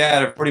you and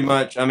Dad are pretty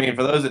much, I mean,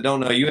 for those that don't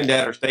know, you and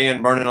Dad are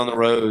staying, burning on the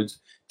roads,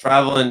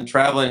 traveling,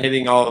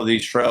 hitting all of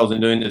these trails and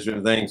doing these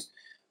different things.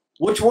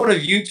 Which one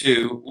of you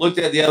two looked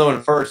at the other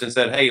one first and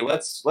said, "Hey,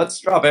 let's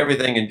drop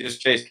everything and just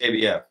chase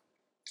KBF"?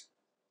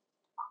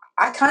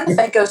 I kind of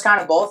think it was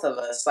kind of both of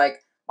us.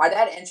 Like, my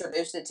dad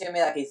introduced it to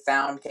me, like he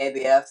found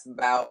KBF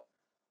about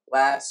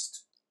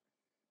last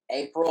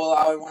April,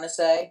 I would want to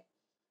say,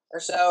 or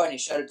so, and he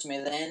showed it to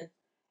me then.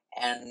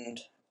 And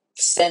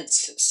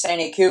since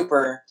Santee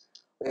Cooper,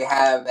 we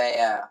had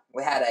a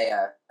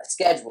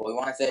schedule. We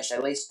want to fish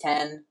at least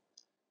 10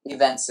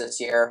 events this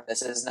year.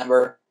 This is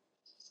number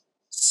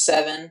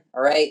 7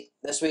 or 8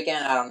 this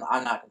weekend.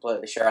 I'm not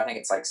completely sure. I think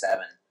it's like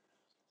 7.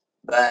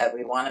 But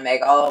we want to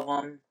make all of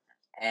them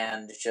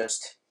and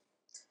just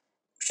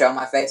show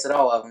my face at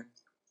all of them.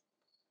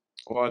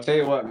 Well, I'll tell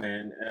you what,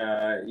 man.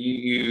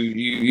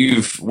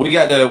 We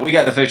got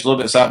to fish a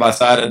little bit side by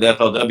side at the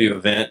FLW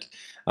event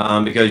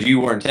because you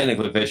weren't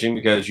technically fishing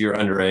because you're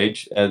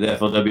underage. At the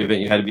FLW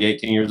event, you had to be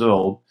 18 years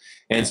old.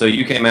 And so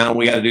you came out and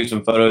we got to do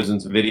some photos and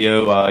some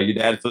video. Your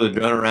dad flew the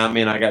drone around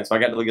me, and I got to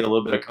get a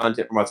little bit of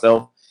content for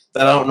myself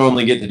that I don't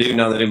normally get to do.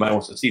 Not that anybody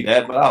wants to see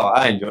that, but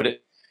I enjoyed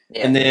it.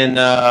 Yeah. And then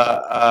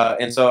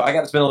and so I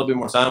got to spend a little bit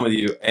more time with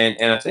you. And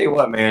I tell you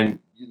what, man,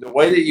 the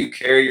way that you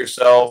carry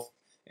yourself,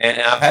 and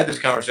I've had this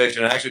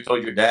conversation. I actually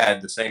told your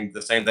dad the same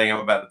thing I'm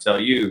about to tell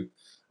you,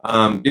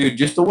 dude.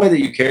 Just the way that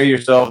you carry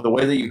yourself, the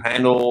way that you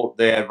handle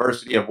the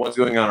adversity of what's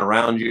going on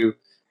around you,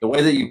 the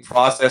way that you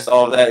process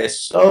all of that is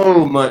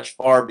so much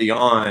far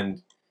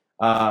beyond,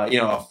 a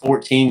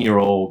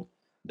 14-year-old.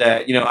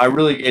 That I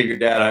really gave your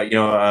dad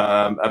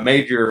a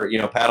major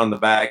pat on the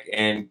back.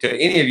 And to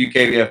any of you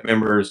KBF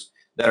members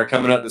that are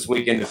coming up this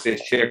weekend to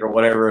fish chick or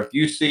whatever, if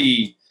you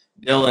see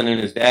Dylan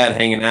and his dad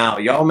hanging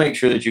out, y'all make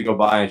sure that you go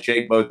by and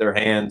shake both their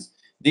hands.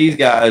 These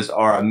guys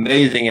are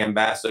amazing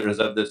ambassadors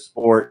of this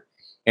sport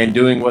and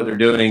doing what they're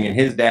doing. And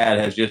his dad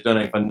has just done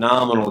a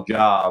phenomenal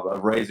job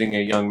of raising a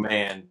young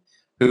man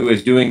who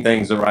is doing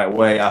things the right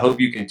way. I hope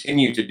you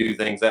continue to do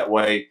things that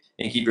way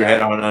and keep your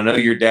head on. I know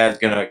your dad's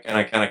gonna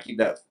kind of keep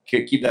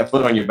that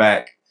foot on your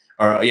back,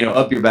 or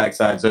up your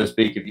backside, so to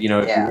speak. If you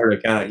were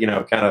to kind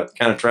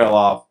of trail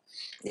off.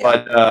 Yeah.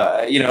 But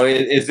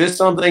is this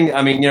something?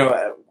 I mean,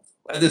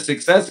 the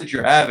success that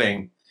you're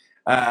having.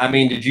 I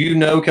mean, did you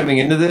know coming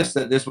into this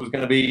that this was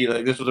going to be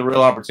this was a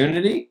real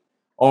opportunity,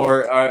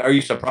 or are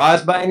you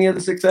surprised by any of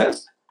the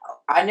success?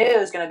 I knew it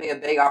was going to be a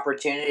big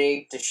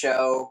opportunity to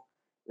show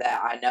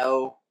that I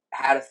know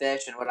how to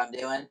fish and what I'm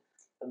doing,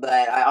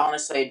 but I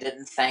honestly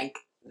didn't think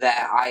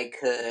that I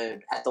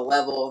could, at the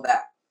level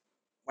that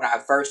when I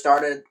first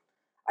started,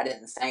 I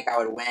didn't think I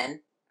would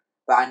win,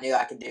 but I knew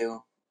I could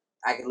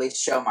at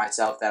least show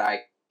myself that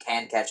I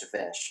can catch a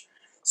fish.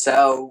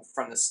 So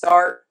from the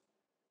start,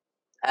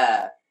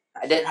 uh,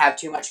 I didn't have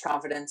too much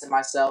confidence in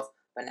myself,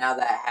 but now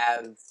that I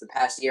have the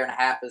past year and a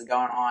half is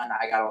going on,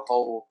 I got a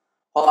whole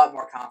lot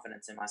more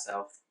confidence in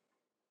myself.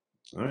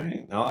 All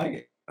right, I like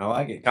it. I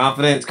like it.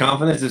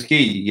 Confidence is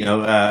key.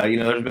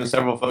 There's been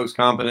several folks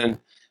commenting.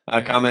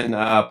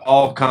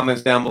 Paul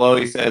comments down below.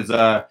 He says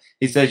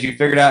you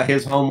figured out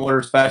his home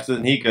orders faster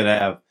than he could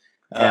have.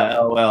 Yeah.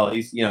 LOL.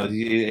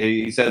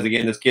 He says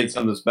again, this kid's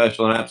something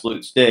special, an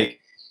absolute stick.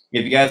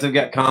 If you guys have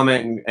got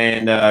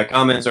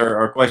comments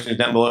or questions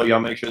down below, y'all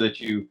make sure that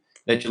you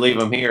leave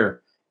them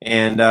here.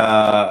 And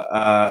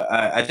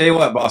I tell you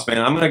what, boss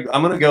man, I'm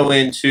gonna go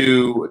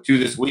into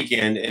this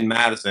weekend in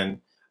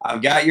Madison.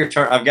 I've got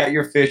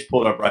your fish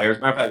pulled up right here. As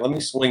a matter of fact, let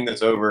me swing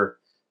this over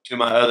to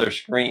my other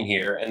screen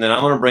here, and then I'm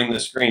going to bring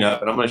this screen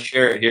up, and I'm going to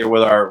share it here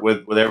with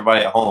with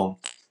everybody at home,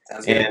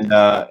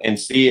 and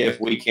see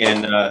if we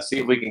can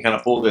kind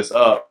of pull this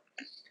up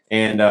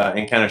and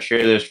kind of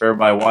share this for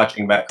everybody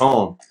watching back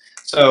home.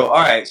 So,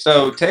 all right,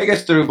 so take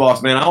us through,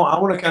 boss man. I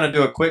want to kind of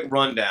do a quick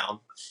rundown,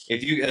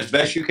 if you as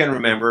best you can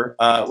remember.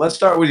 Let's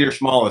start with your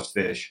smallest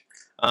fish.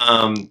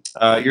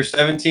 You're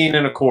 17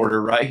 and a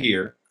quarter right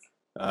here.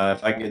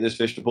 If I can get this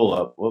fish to pull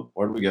up. Whoop,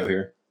 where do we go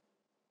here?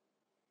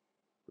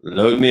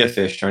 Load me a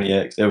fish, Turney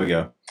X. There we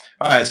go.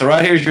 All right, so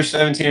right here's your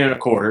 17 and a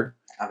quarter.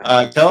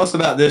 Okay. Tell us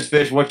about this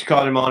fish, what you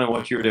caught him on, and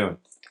what you were doing.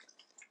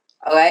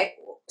 Okay,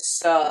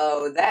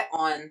 so that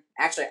one,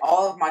 actually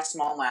all of my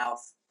smallmouth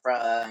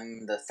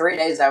from the 3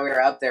 days that we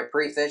were up there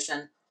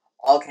pre-fishing,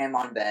 all came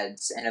on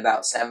beds in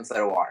about 7 foot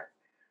of water.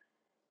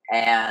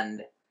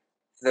 And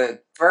the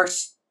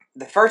first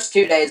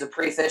 2 days of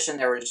pre-fishing,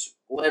 there was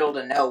little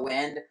to no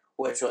wind,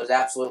 which was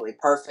absolutely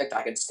perfect.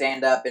 I could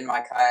stand up in my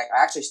kayak.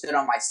 I actually stood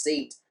on my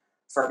seat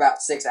for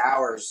about 6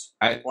 hours.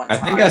 I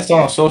think I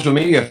saw a social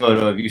media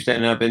photo of you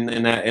standing up in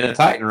a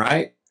Titan,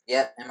 right?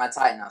 Yep, in my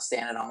Titan. I was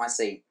standing on my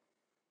seat.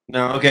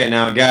 Now,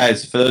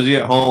 guys, for those of you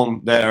at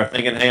home that are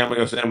thinking, "Hey, I'm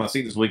gonna go stand on my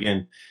seat this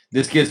weekend,"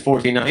 this kid's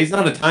 14 now. He's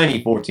not a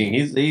tiny 14.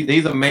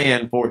 He's a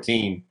man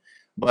 14,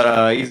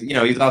 but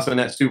he's also in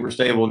that super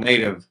stable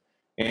native,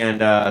 and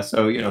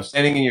so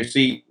standing in your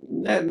seat,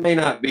 that may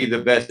not be the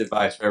best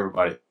advice for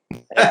everybody.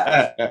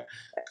 Yeah.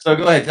 So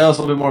go ahead, tell us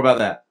a little bit more about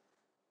that.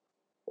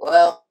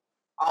 Well,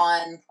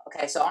 on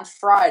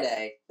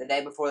Friday, the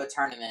day before the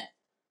tournament,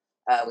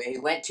 we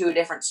went to a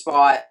different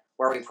spot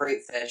where we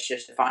pre-fished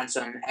just to find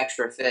some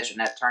extra fish, and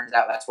that turns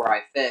out that's where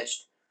I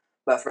fished.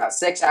 But for about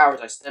 6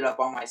 hours, I stood up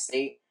on my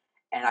seat,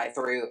 and I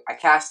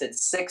casted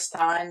 6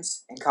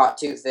 times and caught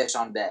 2 fish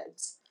on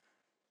beds.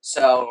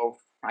 So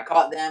I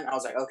caught them, and I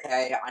was like,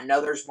 okay, I know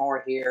there's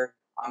more here.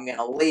 I'm going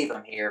to leave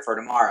them here for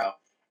tomorrow.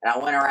 And I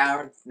went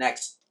around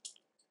next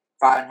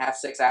 5.5,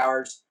 6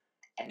 hours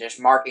and just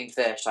marking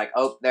fish. Like,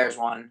 oh, there's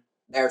one,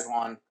 there's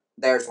one,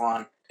 there's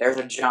one, there's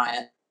a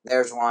giant,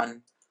 there's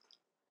one.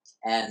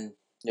 And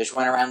just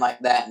went around like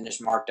that and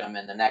just marked them.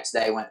 And the next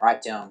day went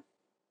right to them.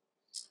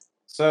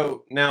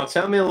 So now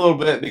tell me a little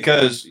bit,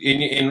 because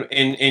in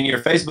your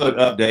Facebook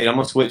update, I'm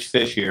going to switch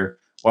fish here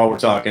while we're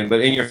talking,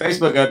 but in your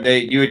Facebook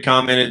update, you had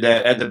commented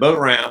that at the boat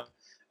ramp,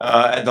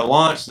 at the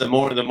launch, the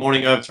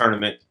morning of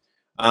tournament,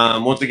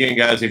 once again,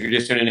 guys, if you're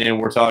just tuning in,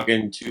 we're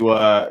talking to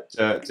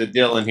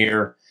Dylan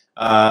here,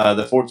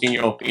 the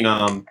 14-year-old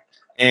phenom,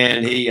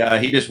 and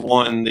he just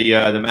won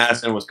the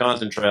Madison,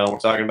 Wisconsin Trail. We're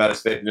talking about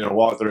his fish doing a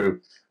walkthrough.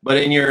 But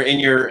in your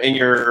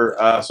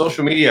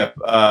social media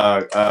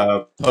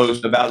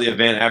post about the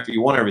event after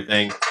you won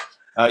everything,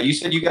 you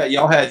said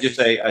y'all had just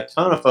a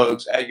ton of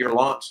folks at your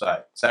launch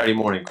site Saturday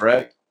morning,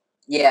 correct?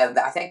 Yeah,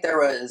 I think there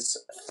was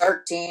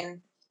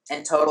 13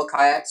 in total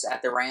kayaks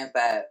at the ramp.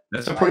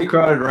 That's a pretty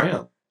crowded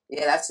ramp.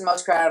 Yeah, that's the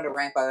most crowded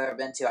ramp I've ever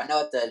been to. I know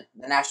at the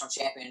national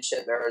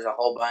championship there was a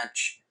whole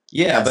bunch.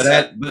 Yeah, but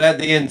at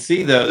the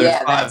NC though,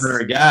 there's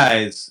 500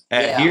 guys.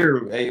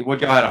 Here,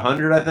 what y'all had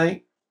 100, I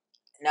think.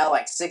 No,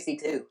 like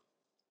 62.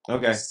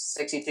 Okay.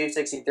 62,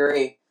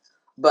 63.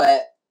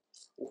 But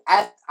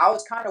I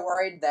was kind of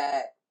worried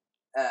that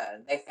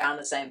they found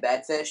the same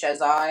bedfish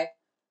as I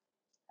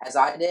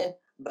did.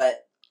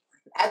 But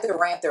at the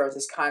ramp, there was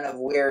this kind of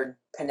weird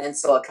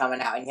peninsula coming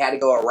out, and you had to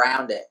go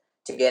around it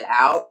to get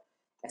out.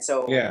 And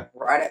so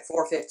right at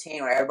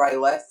 4:15, when everybody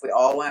left, we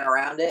all went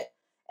around it,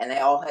 and they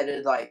all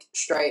headed like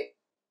straight,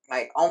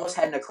 like almost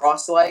heading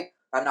across the lake.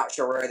 I'm not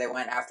sure where they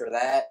went after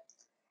that.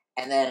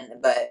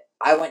 But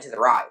I went to the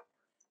right,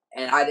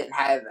 and I didn't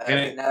have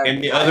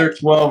and the other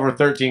 12 or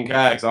 13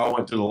 kayaks all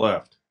went to the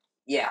left.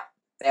 Yeah,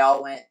 they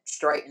all went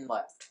straight and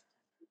left.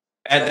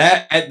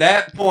 At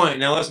that point,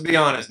 now let's be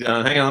honest,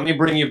 Dylan. Hang on, let me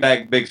bring you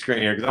back big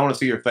screen here because I want to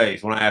see your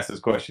face when I ask this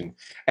question.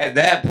 At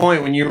that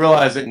point, when you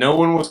realized that no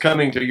one was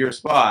coming to your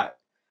spot,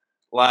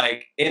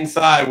 like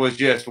inside was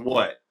just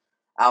what?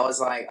 I was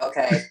like,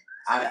 okay,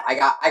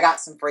 I got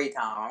some free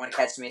time. I'm gonna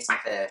catch me some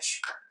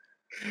fish.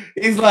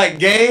 He's like,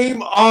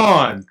 game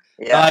on.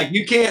 Yeah. Like,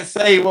 you can't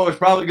say what was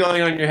probably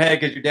going on in your head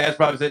because your dad's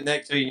probably sitting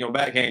next to you and you'll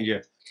backhand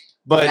you.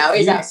 But Now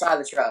he's outside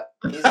the truck.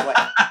 He's away.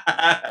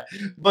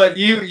 but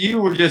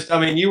you were just, I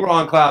mean, you were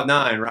on cloud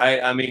nine,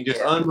 right? I mean,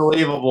 just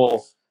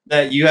unbelievable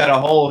that you had a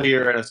hole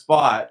here in a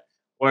spot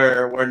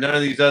where none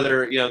of these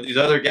other, these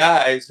other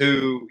guys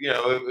who,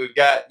 who've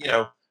got,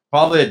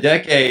 probably a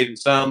decade,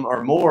 some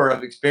or more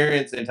of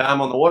experience and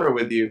time on the water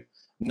with you,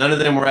 none of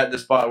them were at the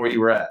spot where you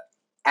were at.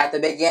 At the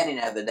beginning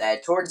of the day.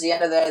 Towards the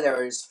end of the day,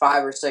 there was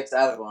 5 or 6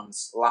 other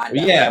ones lined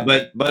up. Yeah,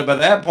 but by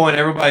that point,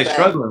 everybody's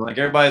struggling. Like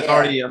everybody's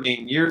already. I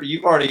mean,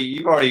 you've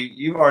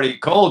already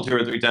called 2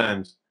 or 3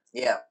 times.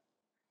 Yeah.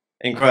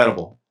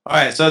 Incredible. All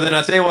right, so then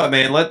I tell you what,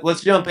 man.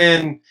 Let's jump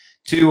in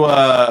to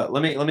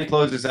let me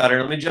close this out here.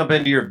 Let me jump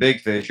into your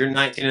big fish. You're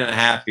 19 and a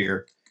half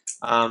here.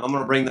 I'm going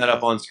to bring that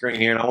up on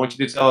screen here, and I want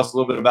you to tell us a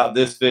little bit about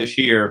this fish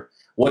here,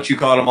 what you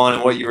caught them on,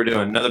 and what you were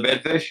doing. Another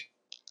bedfish?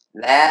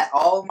 That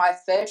all of my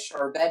fish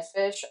are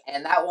bedfish,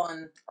 and that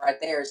one right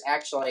there is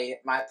actually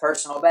my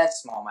personal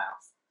best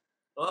smallmouth.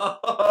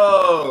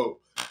 Oh,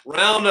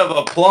 round of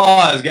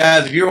applause,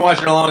 guys! If you're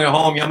watching along at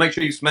home, y'all make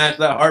sure you smash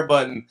that heart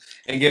button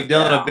and give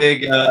Dylan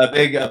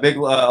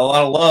a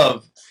lot of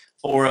love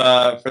for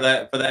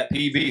that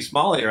PB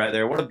Smalley right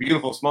there. What a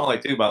beautiful Smalley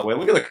too, by the way.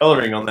 Look at the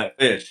coloring on that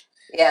fish.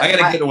 Yeah, I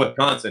gotta get to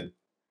Wisconsin.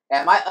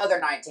 Yeah, my other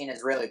 19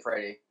 is really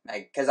pretty,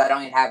 because I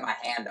don't even have my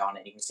hand on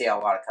it. You can see a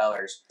lot of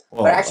colors.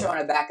 Whoa. But I actually want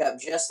to back up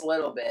just a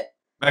little bit.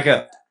 Back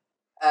up.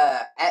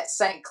 At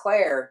St.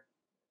 Clair,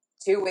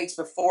 2 weeks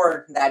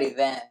before that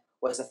event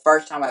was the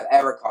first time I've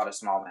ever caught a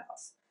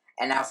smallmouth.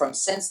 And now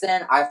since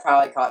then, I've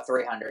probably caught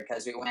 300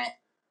 because we went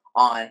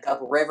on a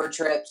couple river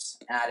trips,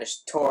 and I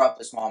just tore up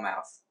the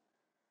smallmouth.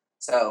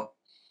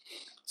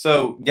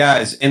 So,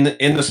 guys, in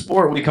the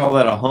sport, we call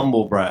that a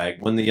humble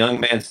brag. When the young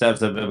man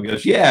steps up and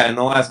goes, "Yeah, in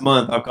the last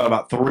month, I've caught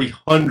about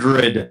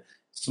 300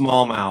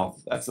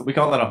 smallmouth." We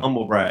call that a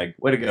humble brag.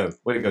 Way to go,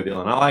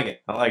 Dylan. I like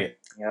it.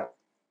 Yep.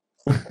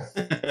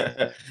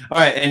 All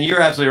right, and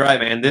you're absolutely right,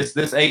 man.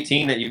 This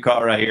 18 that you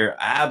caught right here,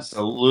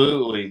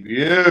 absolutely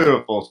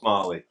beautiful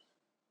Smalley.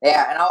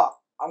 Yeah, and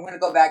I'm going to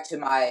go back to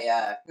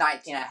my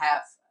 19 and a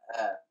half.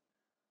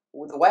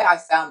 The way I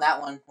found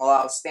that one while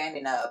I was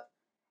standing up,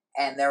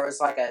 and there was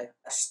like a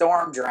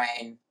storm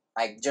drain,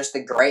 like just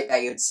the grate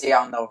that you'd see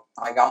on the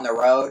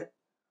road,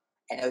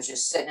 and it was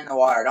just sitting in the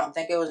water. I don't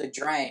think it was a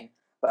drain,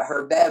 but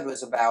her bed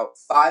was about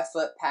 5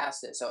 foot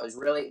past it, so it was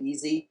really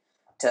easy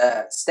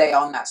to stay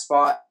on that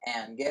spot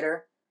and get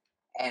her.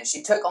 And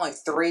she took only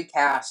 3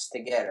 casts to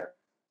get her.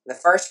 The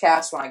first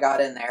cast, when I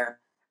got in there,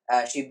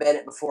 she bit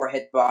it before it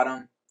hit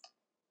bottom.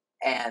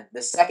 And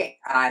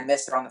I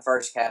missed her on the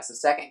first cast. The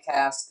second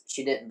cast,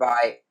 she didn't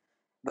bite.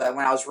 But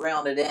when I was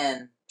reeling it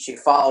in, she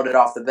followed it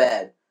off the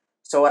bed.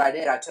 So what I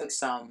did, I took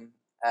some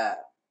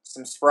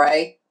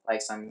spray,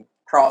 like some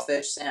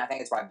crawfish scent. I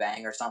think it's by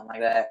Bang or something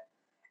like that.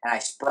 And I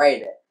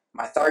sprayed it.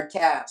 My third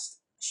cast,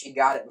 she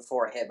got it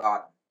before it hit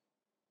bottom.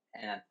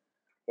 And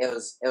it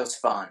was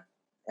fun.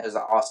 It was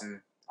an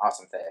awesome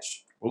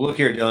fish. Well, look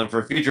here, Dylan,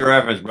 for future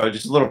reference, bro,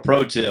 just a little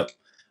pro tip.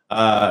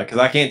 Because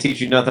I can't teach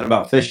you nothing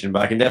about fishing,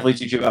 but I can definitely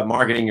teach you about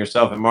marketing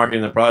yourself and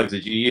marketing the products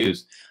that you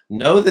use.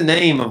 Know the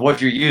name of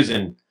what you're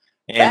using.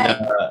 And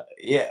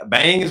Bang.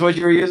 Bang is what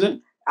you were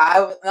using?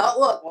 Look,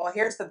 well,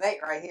 here's the bait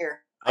right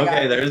here.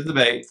 There's the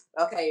bait.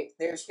 Okay,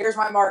 here's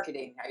my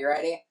marketing. Are you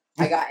ready?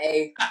 I got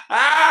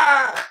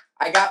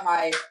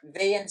my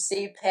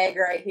VNC peg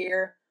right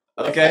here.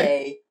 With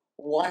a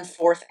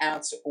 1/4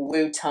 ounce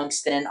Woo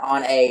tungsten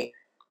on a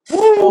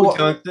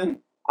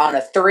tungsten on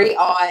a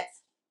 3/0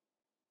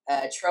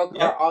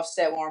 Trokar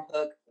offset worm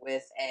hook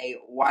with a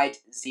white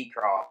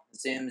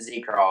Zoom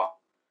Z Craw,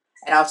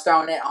 and I was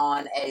throwing it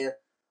on a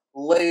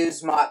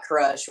Lew's Mock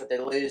Crush with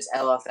a Lew's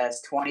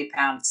LFS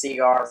 20-pound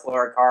Seaguar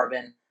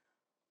fluorocarbon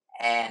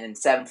and in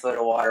 7 foot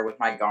of water with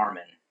my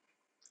Garmin.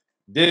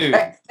 Dude,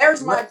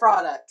 there's my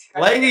product.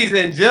 Ladies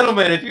and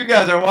gentlemen, if you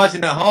guys are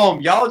watching at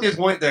home, y'all just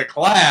went to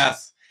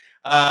class.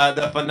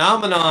 The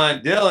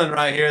phenomenon, Dylan,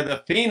 right here,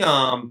 the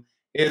phenom,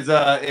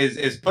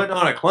 is putting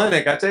on a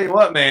clinic. I tell you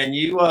what, man,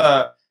 you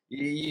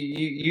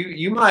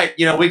might,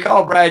 we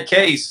call Brad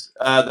Case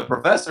the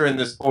professor in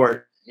this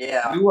sport.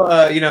 Yeah.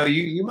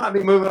 You might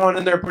be moving on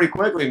in there pretty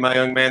quickly, my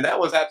young man. That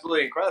was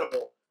absolutely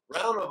incredible.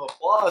 Round of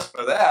applause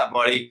for that,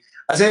 buddy.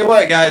 I tell you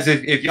what, guys,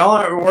 if y'all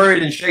aren't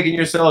worried and shaking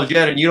yourselves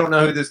yet and you don't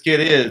know who this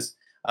kid is,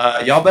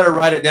 y'all better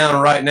write it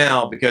down right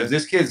now, because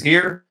this kid's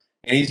here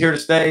and he's here to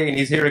stay and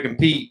he's here to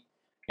compete.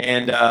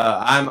 And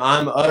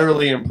I'm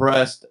utterly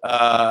impressed.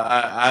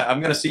 I'm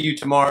going to see you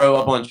tomorrow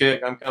up on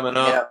Chick. I'm coming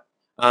up.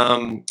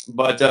 Yeah.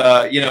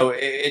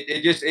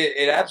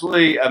 It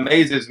absolutely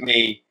amazes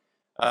me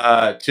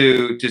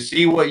to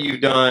see what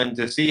you've done,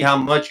 to see how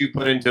much you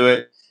put into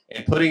it,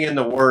 and putting in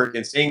the work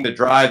and seeing the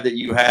drive that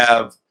you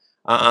have.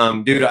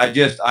 Dude,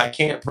 I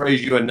can't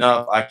praise you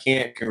enough. I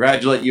can't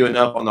congratulate you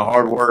enough on the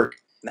hard work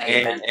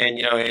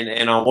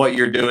and on what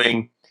you're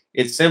doing.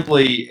 It's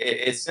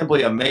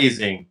simply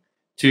amazing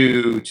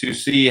to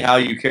see how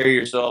you carry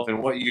yourself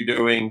and what you're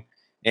doing.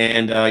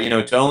 And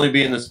to only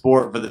be in the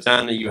sport for the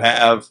time that you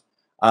have,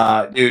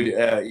 dude,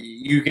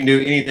 you can do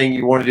anything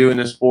you want to do in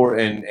this sport,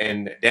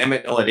 and damn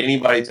it, don't let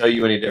anybody tell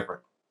you any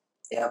different.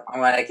 Yep,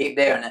 I'm gonna keep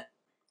doing it.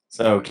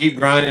 So keep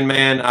grinding,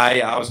 man.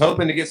 I was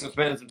hoping to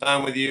spend some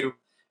time with you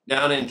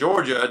down in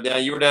Georgia. Now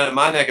you were down in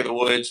my neck of the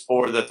woods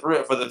for the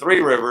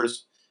Three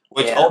Rivers,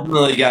 which Yeah.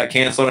 ultimately got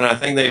canceled, and I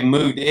think they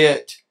moved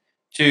it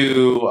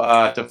to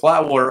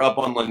Flatwater up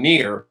on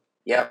Lanier.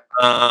 Yep.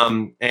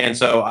 And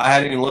so I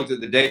hadn't even looked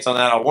at the dates on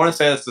that. I want to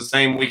say it's the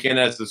same weekend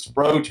as the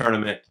Spro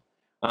tournament.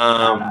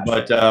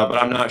 But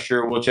I'm not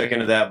sure. We'll check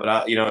into that.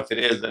 But if it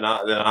is, then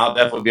I'll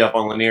definitely be up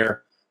on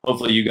Lanier.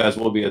 Hopefully, you guys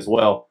will be as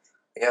well.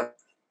 Yep.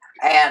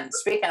 And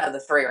speaking of the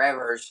Three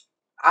Rivers,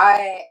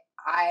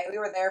 we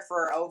were there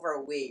for over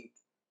a week.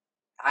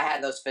 I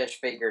had those fish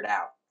figured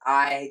out.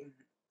 I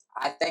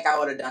think I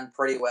would have done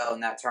pretty well in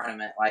that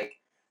tournament. Like,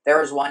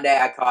 there was one day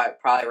I caught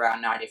probably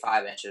around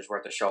 95 inches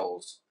worth of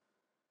shoals,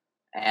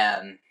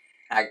 and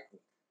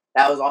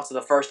that was also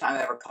the first time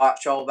I ever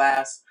caught shoal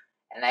bass,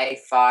 and they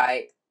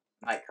fight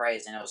like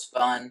crazy, and it was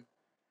fun.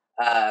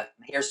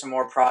 Here's some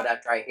more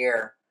product right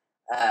here.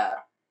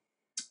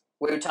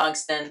 Woo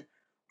Tungsten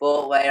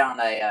bullet weight on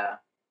a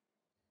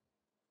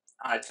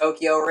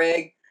Tokyo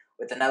rig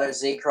with another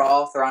Z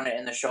crawl, throwing it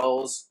in the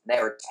shoals.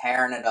 They were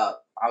tearing it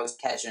up. I was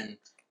catching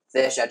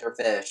fish after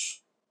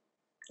fish.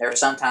 There were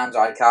sometimes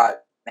I caught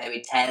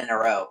maybe 10 in a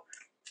row.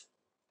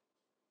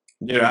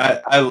 Dude,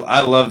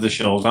 I love the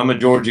shoals. I'm a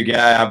Georgia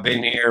guy. I've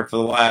been here for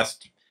the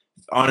last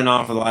on and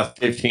on for the last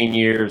 15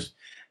 years,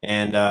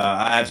 and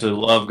I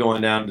absolutely love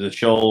going down to the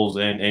shoals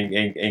and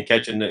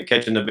catching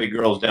the big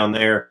girls down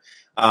there.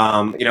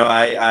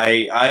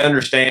 I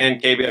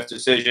understand KBF's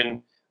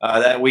decision.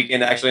 That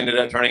weekend actually ended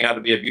up turning out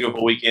to be a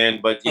beautiful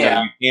weekend, but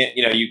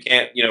you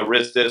can't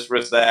risk this,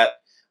 risk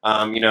that.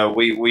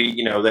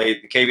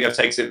 The KBF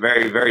takes it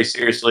very, very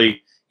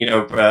seriously.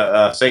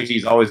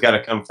 Safety's always got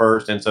to come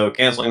first, and so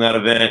canceling that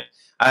event,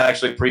 I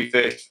actually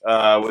pre-fished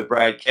with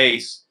Brad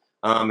Case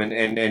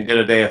and did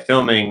a day of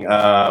filming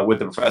with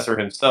the professor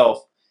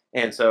himself,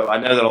 and so I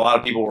know that a lot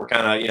of people were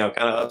kind of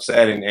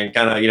upset and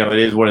kind of it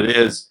is what it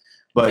is.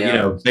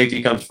 But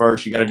safety comes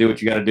first. You got to do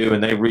what you got to do,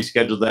 and they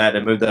rescheduled that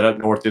and moved that up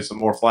north to some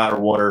more flatter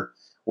water,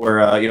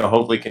 where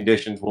hopefully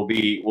conditions will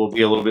be a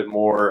little bit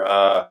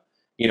more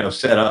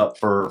set up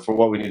for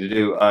what we need to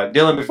do.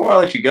 Dylan, before I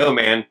let you go,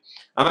 man,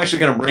 I'm actually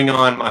going to bring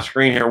on my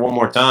screen here one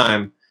more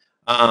time.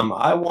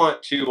 I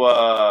want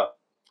to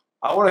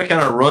kind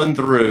of run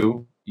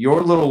through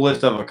your little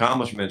list of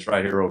accomplishments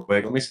right here real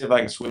quick. Let me see if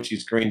I can switch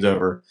these screens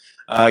over.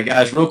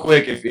 Guys, real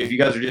quick, if you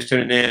guys are just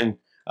tuning in,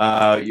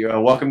 you're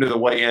welcome to the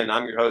weigh-in.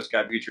 I'm your host,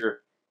 Guy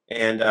Butcher.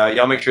 And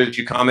y'all make sure that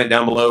you comment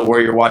down below where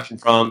you're watching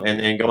from, and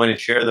then go in and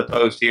share the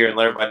post here and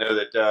let everybody know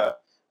that,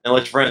 and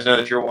let your friends know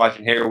that you're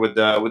watching here with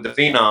the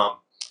Phenom,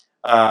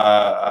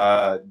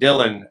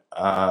 Dylan,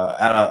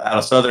 out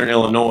of Southern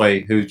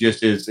Illinois, who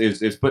just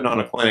is putting on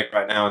a clinic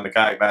right now in the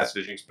kayak bass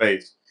fishing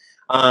space.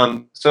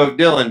 So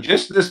Dylan,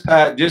 just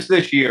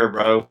this year,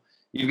 bro,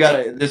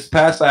 this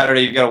past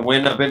Saturday, you've got a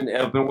win up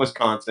in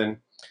Wisconsin.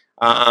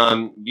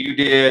 You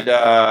did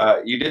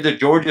the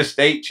Georgia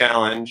State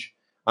Challenge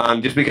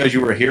just because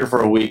you were here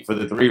for a week for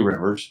the Three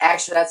Rivers.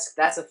 Actually,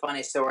 that's a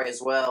funny story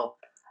as well.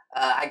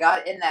 I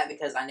got in that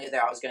because I knew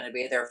that I was going to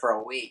be there for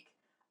a week,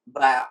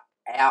 but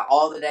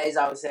all the days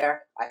I was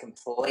there, I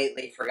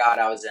completely forgot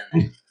I was in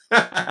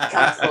there.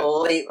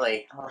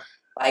 Completely.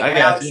 Like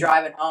when I was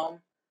driving home,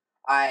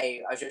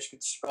 I was just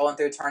scrolling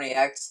through Tourney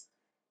X,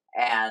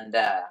 and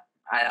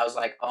I was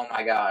like, "Oh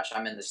my gosh,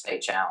 I'm in the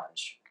state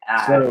challenge."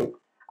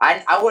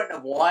 And I wouldn't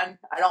have won,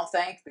 I don't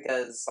think,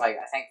 because I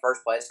think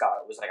first place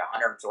was like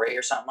 103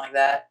 or something like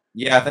that.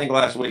 Yeah, I think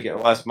last month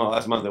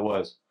it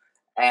was.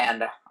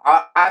 And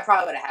I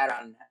probably would have had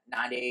on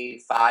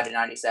 95 to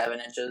 97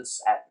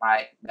 inches at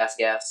my best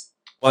guess.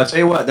 Well, I'll tell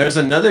you what, there's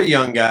another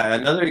young guy,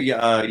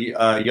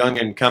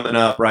 youngin coming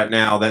up right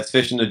now that's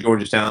fishing the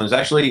Georgia Challenge. It's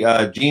actually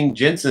Gene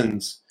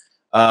Jensen's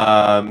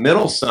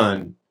middle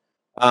son,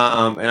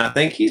 and I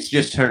think he's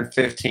just turned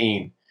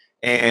 15.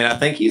 And I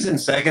think he's in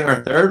second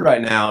or third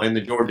right now in the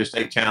Georgia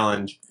State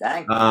Challenge.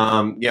 Dang.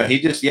 Dude,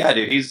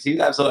 he's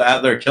absolutely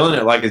out there killing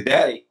it like his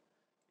daddy.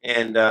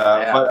 And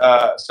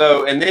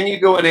and then you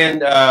go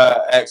in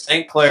at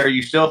St. Clair,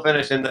 you still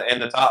finish in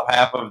the top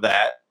half of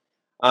that.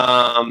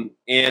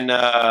 In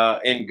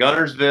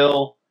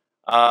Guntersville,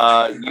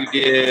 you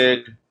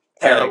did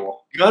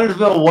terrible.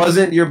 Guntersville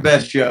wasn't your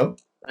best show.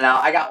 No,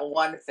 I got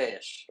one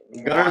fish.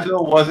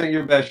 Guntersville wasn't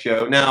your best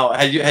show. Now,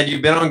 had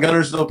you been on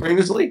Guntersville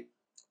previously?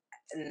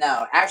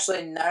 No,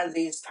 actually, none of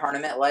these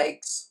tournament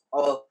lakes.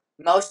 Well,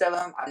 most of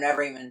them I've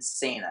never even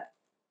seen it.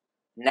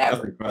 Never.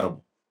 That's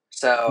incredible.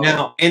 So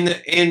now,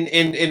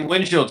 in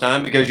windshield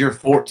time, because you're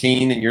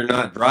 14 and you're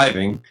not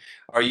driving,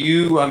 are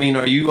you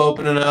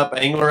opening up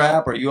Angler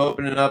app? Are you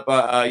opening up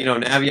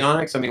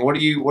Navionics? I mean, what are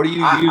you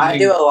using? I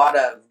do a lot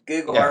of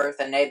Google Earth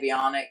and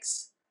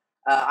Navionics.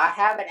 I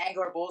have an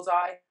Angler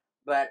Bullseye,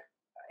 but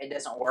it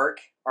doesn't work,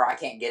 or I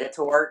can't get it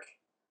to work.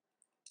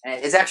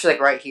 And it's actually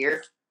right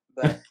here,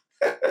 but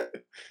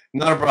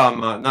Not a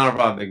problem. Not a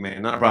problem, big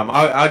man. Not a problem.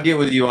 I'll get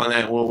with you on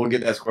that. We'll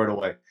get that squared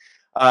away.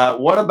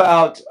 What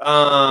about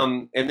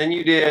and then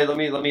you did. Let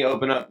me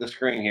open up the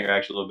screen here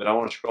actually a little bit. I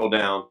want to scroll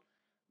down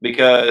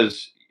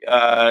because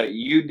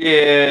you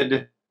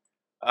did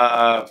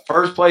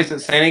first place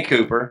at Santee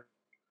Cooper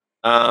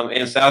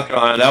in South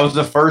Carolina. That was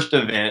the first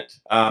event,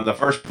 the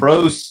first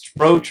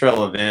pro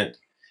trail event,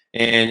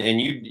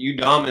 and you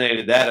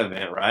dominated that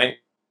event, right?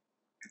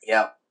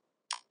 Yep.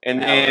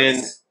 And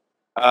then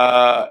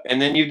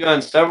and then you've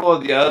done several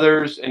of the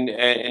others and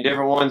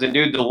different ones. And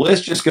dude, the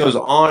list just goes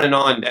on and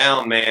on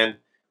down, man,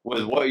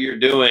 with what you're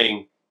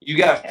doing. You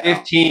got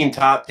 15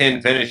 top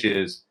 10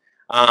 finishes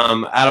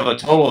out of a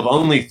total of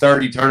only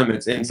 30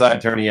 tournaments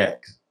inside Tourney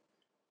X.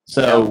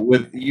 So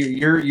with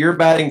you're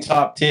batting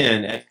top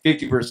 10 at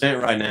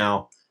 50% right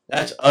now.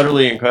 That's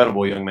utterly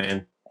incredible, young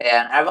man.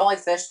 Yeah, I've only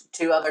fished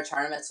 2 other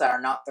tournaments that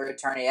are not through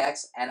Tourney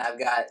X, and I've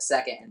got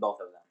second in both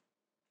of them.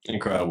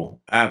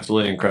 Incredible.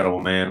 Absolutely incredible,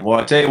 man. Well,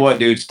 I tell you what,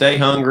 dude, stay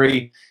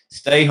hungry,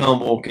 stay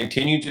humble,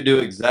 continue to do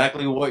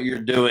exactly what you're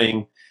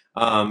doing.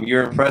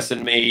 You're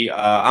impressing me.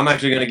 I'm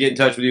actually going to get in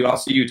touch with you. I'll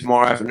see you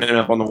tomorrow afternoon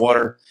up on the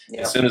water.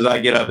 Yep. As soon as I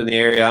get up in the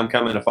area, I'm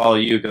coming to follow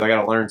you because I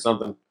got to learn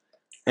something.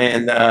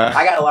 And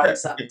I got to learn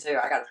something too.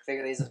 I got to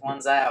figure these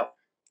ones out.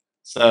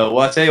 So,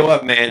 well, I tell you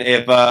what, man.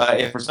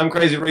 If for some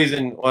crazy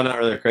reason, well, not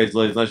really a crazy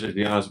reason, let's just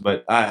be honest,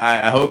 but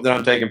I hope that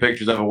I'm taking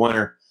pictures of a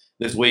winner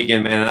this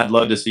weekend, man. I'd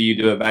love to see you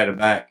do it back to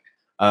back.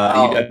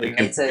 You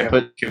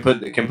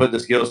definitely can put the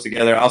skills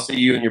together. I'll see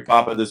you and your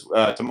papa this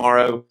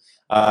tomorrow.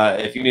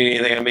 If you need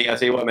anything on me, I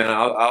tell you what, man.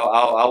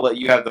 I'll let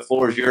you have the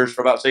floor is yours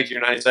for about 60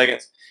 or 90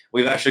 seconds.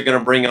 We're actually going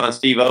to bring on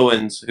Steve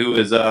Owens, who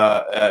is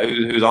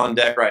who's on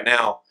deck right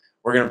now.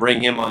 We're going to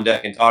bring him on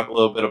deck and talk a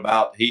little bit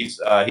about he's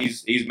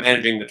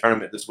managing the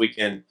tournament this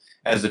weekend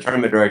as the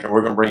tournament director.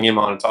 We're going to bring him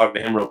on and talk to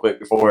him real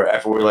quick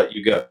after we let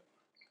you go.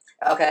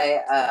 Okay,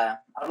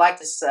 I'd like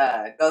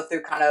to go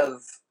through kind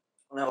of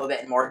a little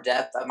bit more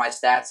depth of my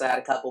stats. I had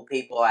a couple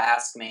people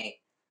ask me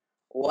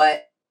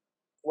what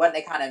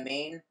they kind of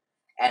mean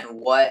and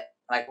what,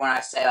 like when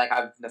I say like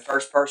I'm the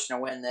first person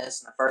to win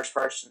this and the first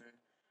person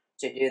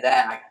to do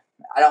that.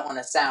 I don't want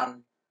to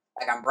sound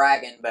like I'm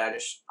bragging, but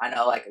I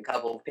know like a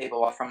couple of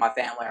people from my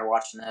family are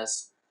watching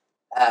this.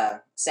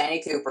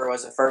 Santee Cooper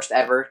was the first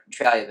ever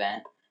trail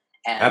event,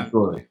 and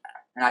absolutely,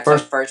 and I took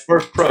first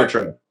pro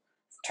trail.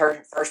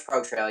 First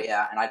pro trail,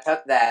 yeah, and I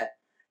took that,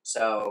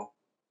 so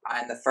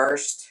I'm the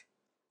first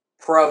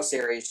Pro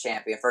Series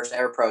champion, first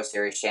ever Pro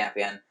Series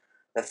champion,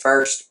 the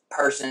first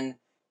person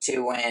to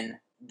win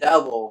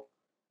double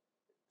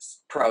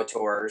Pro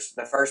Tours,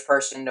 the first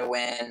person to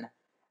win,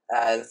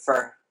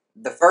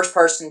 the first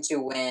person to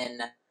win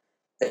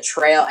the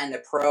trail and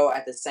the pro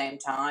at the same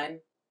time,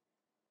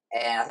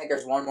 and I think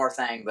there's one more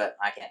thing, but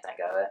I can't think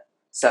of it.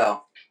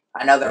 So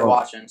I know they're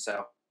watching,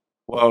 so.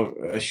 Well,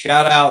 a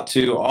shout out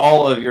to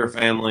all of your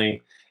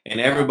family and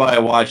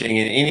everybody watching,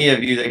 and any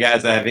of you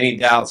guys that have any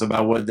doubts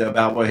about what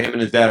him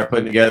and his dad are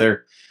putting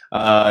together,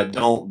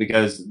 don't,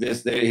 because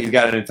he's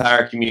got an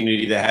entire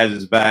community that has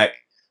his back.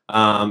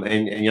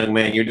 And young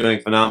man, you're doing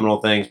phenomenal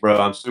things, bro.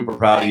 I'm super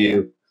proud of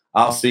you.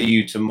 I'll see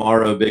you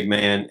tomorrow, big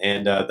man.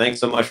 And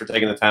thanks so much for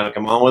taking the time to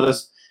come on with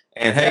us.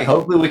 And hey,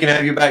 hopefully we can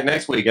have you back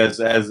next week as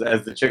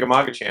the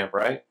Chickamauga champ,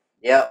 right?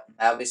 Yep,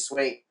 that'll be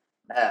sweet.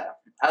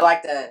 I'd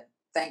like to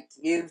thank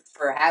you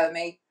for having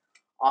me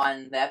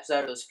on the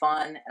episode. It was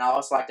fun, and I'd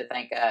also like to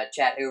thank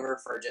Chad Hoover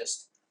for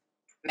just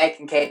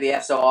making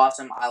KBF so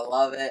awesome. I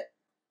love it.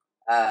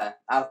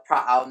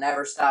 I'll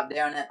never stop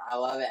doing it. I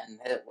love it, and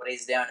what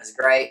he's doing is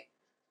great.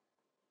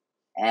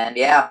 And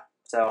yeah,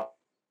 so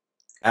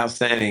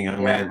outstanding,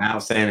 young man,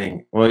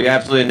 outstanding. Well, you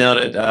absolutely nailed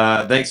it.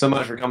 Thanks so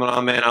much for coming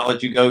on, man. I'll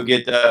let you go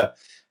get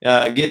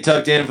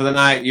tucked in for the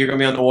night. You're gonna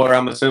be on the water,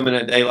 I'm assuming,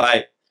 at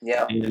daylight.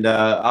 Yeah. And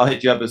I'll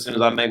hit you up as soon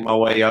as I make my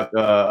way up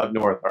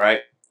north. All right.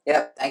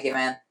 Yep. Thank you,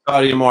 man. Talk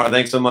to you tomorrow.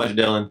 Thanks so much,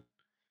 Dylan.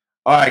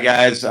 All right,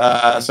 guys.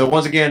 So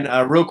once again,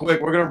 real quick,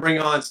 we're gonna bring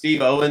on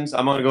Steve Owens.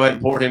 I'm gonna go ahead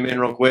and port him in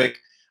real quick.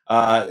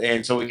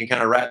 And so we can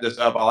kind of wrap this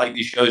up. I like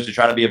these shows to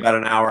try to be about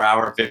an hour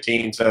and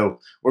 15. So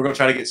we're going to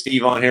try to get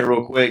Steve on here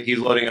real quick. He's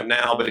loading up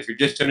now. But if you're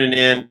just tuning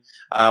in,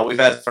 we've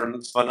had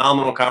a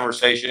phenomenal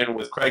conversation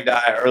with Craig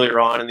Dye earlier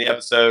on in the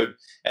episode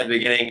at the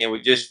beginning. And we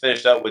just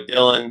finished up with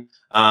Dylan,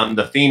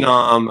 the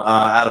phenom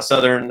out of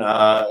Southern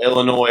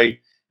Illinois,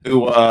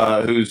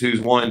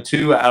 who's won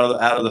 2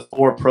 out of the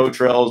 4 pro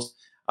trails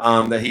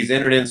that he's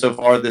entered in so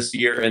far this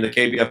year in the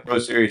KBF Pro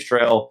Series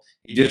Trail.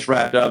 He just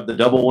wrapped up the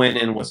double win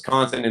in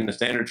Wisconsin in the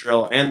Standard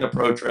Trail and the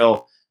Pro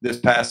Trail this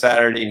past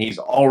Saturday, and he's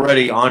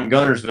already on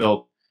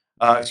Guntersville.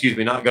 Not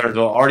Guntersville,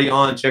 already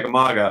on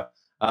Chickamauga,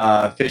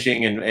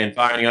 fishing and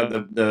firing up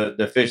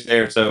the fish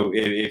there. So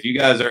if you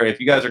guys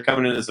are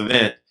coming to this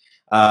event,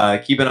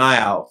 keep an eye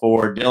out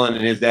for Dylan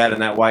and his dad in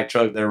that white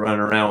truck they're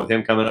running around with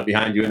him coming up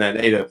behind you in that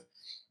native,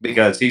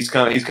 because he's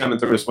coming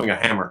through to swing a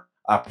hammer.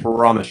 I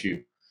promise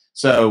you.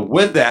 So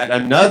with that,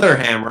 another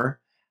hammer.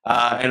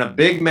 And a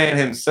big man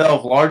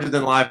himself, larger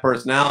than life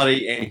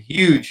personality and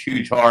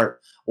huge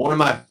heart. One of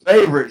my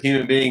favorite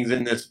human beings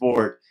in this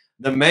sport,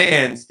 the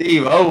man,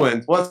 Steve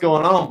Owens. What's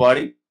going on,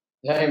 buddy?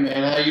 Hey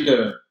man, how you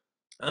doing?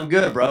 I'm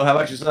good, bro. How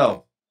about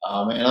yourself?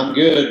 Oh man, I'm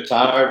good.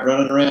 Tired,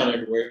 running around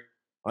everywhere.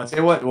 I'll tell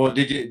you what. Well,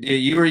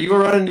 you were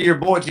running to your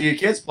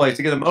kid's place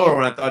to get a mower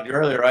when I talked to you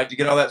earlier, right? Did you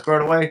get all that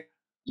squared away?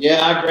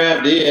 Yeah, I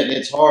grabbed it, and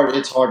it's hard.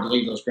 It's hard to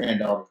leave those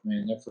granddaughters,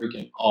 man. They're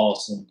freaking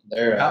awesome.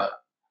 They're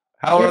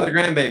How old are the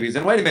grandbabies?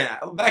 And wait a minute,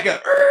 back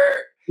up.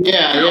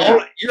 yeah.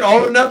 You're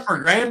old enough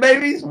for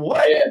grandbabies?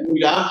 What? Yeah,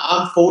 dude,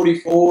 I'm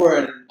 44,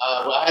 and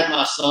I had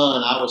my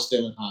son. I was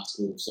still in high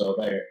school, so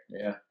there.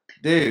 Yeah.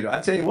 Dude, I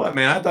tell you what,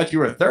 man. I thought you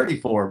were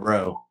 34,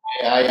 bro.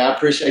 Yeah, I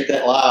appreciate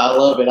that lie. I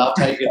love it. I'll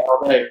take it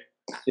all day.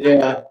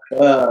 Yeah,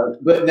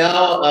 but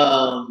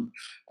now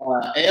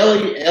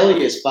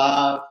Ellie is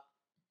 5.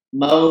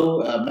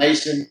 Mo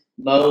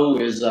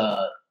is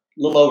a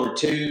little over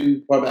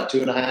 2, probably about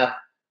 2.5,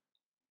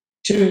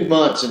 2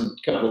 months and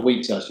a couple of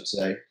weeks, I should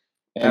say.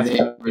 And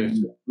then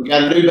we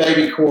got a new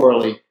baby,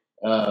 Coralie.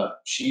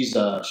 She's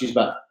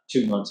about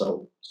 2 months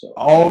old. So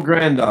all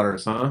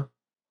granddaughters, huh?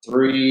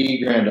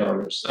 3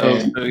 granddaughters.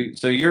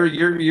 So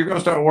you're gonna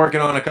start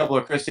working on a couple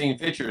of Christine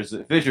Fishers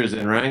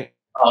then, right?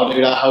 Oh,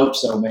 dude, I hope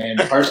so, man.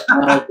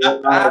 Personality,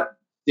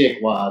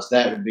 stick-wise,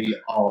 that would be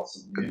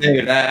awesome. Man.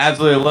 Dude, I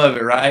absolutely love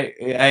it. Right?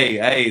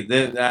 Hey,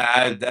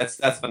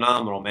 that's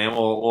phenomenal, man.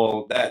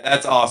 Well,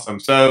 that's awesome.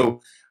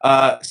 So,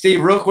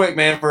 Steve, real quick,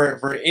 man,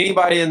 for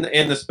anybody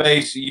in the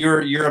space,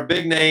 you're a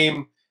big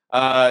name.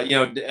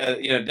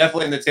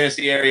 Definitely in the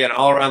Tennessee area and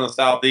all around the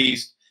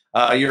Southeast.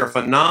 You're a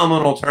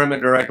phenomenal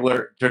tournament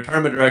director,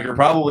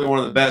 probably one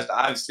of the best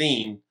I've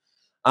seen.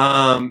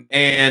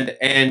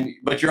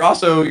 But you're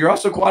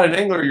also quite an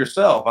angler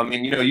yourself. I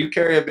mean, you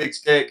carry a big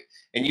stick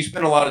and you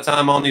spend a lot of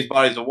time on these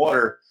bodies of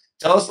water.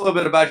 Tell us a little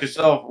bit about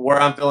yourself, where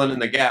I'm filling in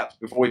the gaps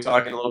before we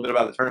talk in a little bit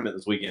about the tournament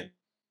this weekend.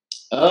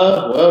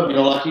 Well,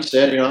 like you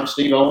said, I'm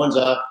Steve Owens.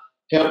 I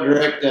help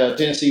direct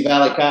Tennessee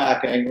Valley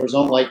Kayak Anglers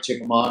on Lake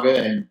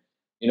Chickamauga, and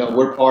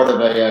we're part of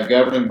a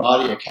governing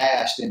body of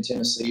CAST in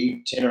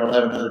Tennessee, 10 or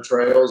 11 other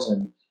trails.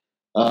 And,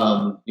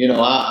 I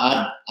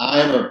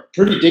am a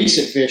pretty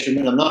decent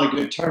fisherman. I'm not a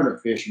good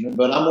tournament fisherman,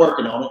 but I'm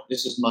working on it.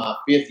 This is my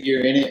 5th year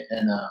in it.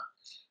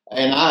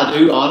 And I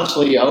do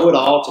honestly owe it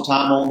all to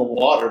time on the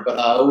water, but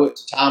I owe it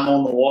to time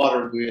on the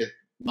water with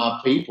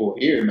my people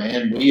here,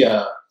 man.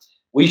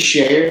 We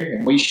share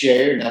and we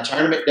share. Now,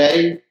 tournament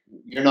day,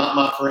 you're not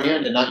my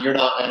friend, and I'm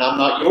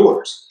not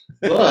yours.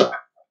 But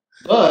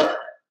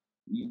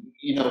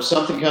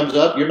something comes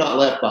up, you're not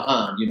left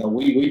behind.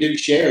 We do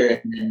share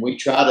it, and we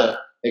try to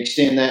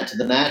extend that to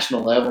the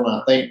national level. And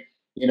I think,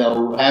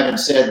 having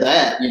said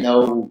that,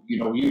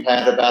 you've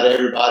had about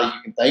everybody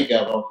you can think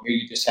of on here.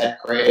 You just had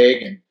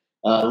Craig, and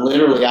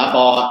literally I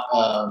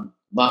bought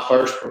my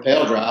first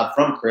Propel Drive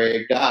from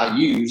Craig that I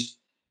used,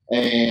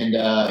 and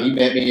he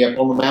met me up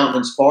on the mountain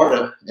in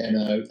Sparta, and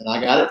I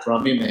got it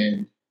from him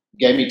and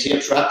gave me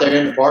tips right there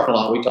in the parking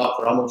lot. We talked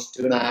for almost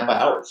 2.5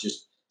 hours,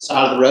 just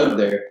side of the road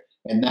there.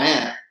 And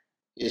that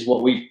is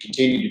what we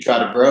continue to try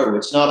to grow.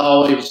 It's not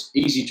always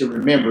easy to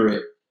remember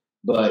it,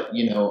 but,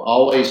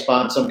 always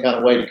find some kind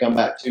of way to come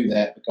back to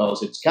that,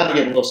 because it's kind of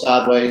getting a little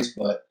sideways.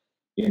 But,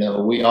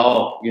 we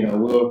all,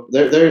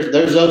 there's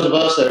those of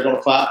us that are going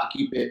to fight to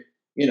keep it,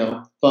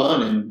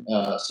 fun. And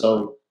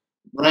so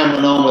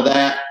rambling on with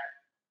that,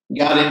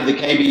 got into the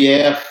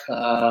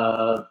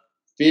KBF,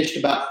 fished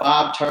about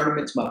 5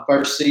 tournaments my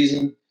first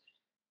season.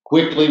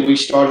 Quickly, we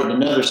started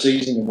another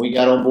season, and we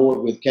got on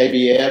board with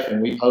KBF,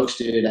 and we've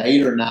hosted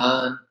 8 or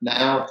 9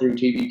 now through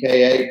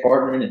TVKA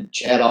partnering, and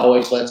Chad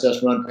always lets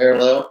us run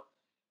parallel.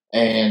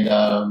 And,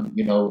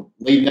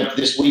 leading up to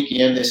this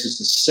weekend, this is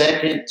the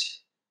second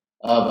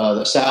of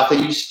the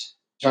Southeast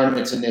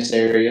tournaments in this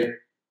area.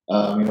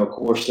 Of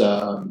course,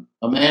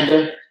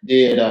 Amanda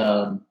did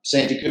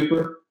Santee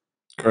Cooper.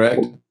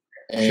 Correct.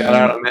 And shout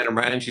out to Amanda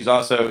Brandon. She's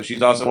also one of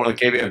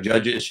the KBF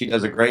judges. She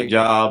does a great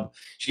job.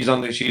 She's a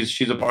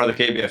part of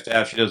the KBF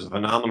staff. She does a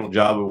phenomenal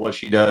job of what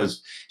she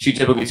does. She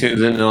typically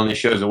tunes in on these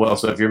shows as well.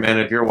 So if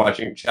you're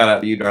watching, shout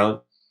out to you, darling.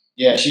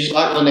 Yeah, she's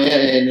like Lynette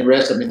and the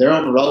rest of them. They're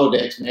on the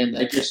Rolodex, man.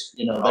 They just,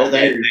 they're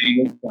there.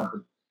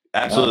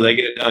 Absolutely, they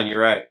get it done. You're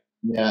right.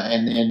 Yeah,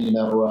 and then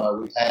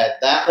we've had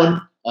that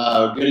one.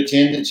 Good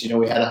attendance.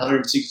 We had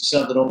 160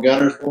 something on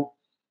Gunnersville.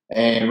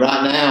 And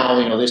right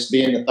now, this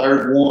being the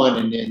 3rd one,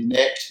 and then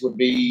next would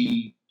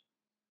be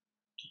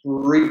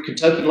 3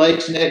 Kentucky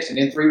Lakes next, and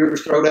then 3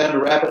 Rivers Throwdown to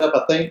wrap it up,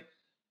 I think,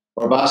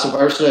 or vice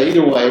versa.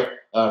 Either way,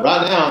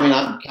 right now,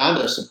 I'm kind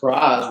of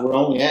surprised we're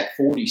only at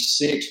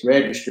 46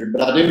 registered,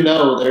 but I do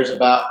know there's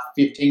about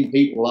 15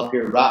 people up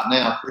here right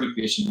now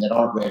pre-fishing that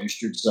aren't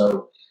registered,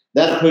 so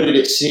that'll put it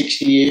at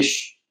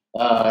 60-ish.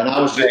 And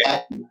I was just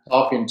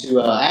talking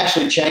to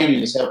Ashley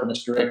Cheney is helping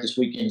us direct this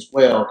weekend as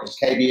well, because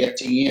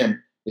KBFTN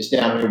is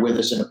down here with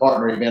us in a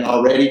partner event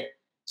already.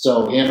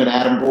 So him and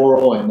Adam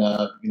Gorel and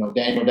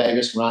Daniel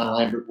Davis, Ryan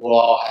Lambert will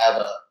all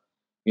have a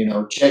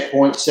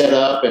checkpoint set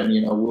up, and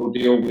we'll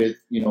deal with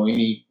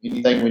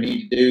anything we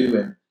need to do.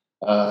 And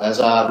as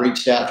I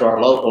reached out to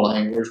our local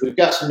anglers, we've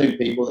got some new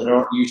people that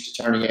aren't used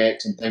to turning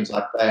X and things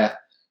like that.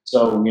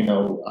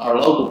 So, our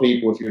local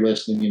people, if you're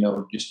listening,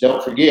 just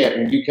don't forget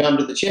when you come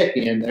to the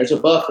check-in, there's a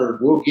buffer.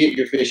 We'll get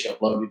your fish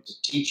uploaded to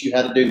teach you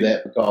how to do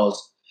that,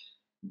 because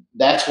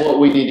that's what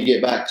we need to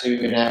get back to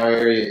in our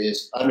area,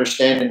 is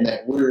understanding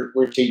that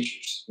we're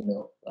teachers.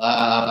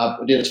 I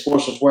did a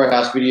Sportsman's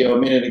Warehouse video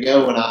a minute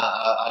ago, and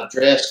I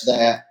addressed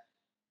that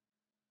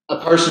a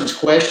person's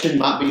question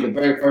might be the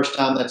very first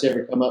time that's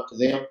ever come up to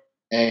them.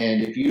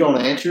 And if you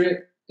don't answer it,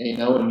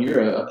 and you're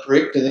a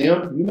prick to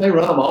them, you may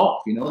run them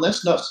off, and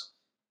that's not,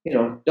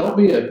 don't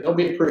be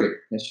a prick.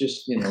 It's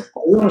just, we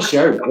want to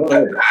share it,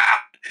 whatever.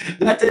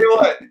 I tell you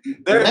what,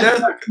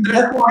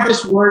 that's why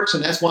this works,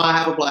 and that's why I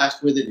have a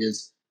blast with it,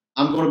 is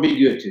I'm going to be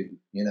good to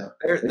you,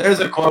 There's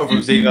a quote from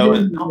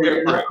Zivo.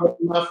 You're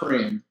my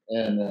friend.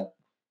 And,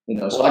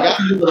 so I got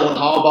to do the one,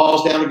 haul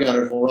balls down to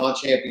Gunners. Well, Ron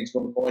Champion's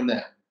going to coin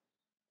that.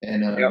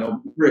 And,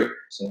 don't be prick.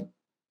 So.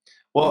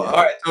 Well, all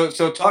right.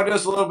 So talk to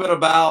us a little bit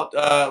about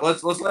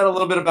let's let a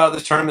little bit about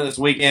this tournament this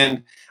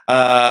weekend.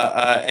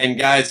 And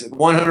guys,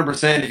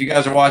 100%. If you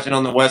guys are watching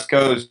on the West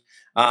Coast,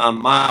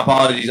 my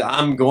apologies.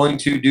 I'm going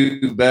to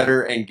do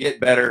better and get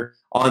better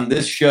on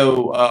this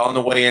show on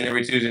the way in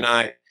every Tuesday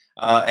night.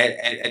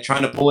 At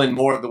trying to pull in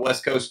more of the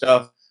West Coast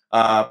stuff.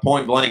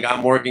 Point blank,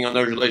 I'm working on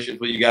those relationships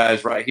with you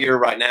guys right here,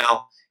 right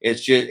now.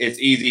 It's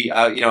easy.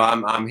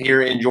 I'm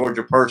here in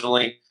Georgia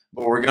personally.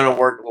 But we're going to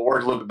work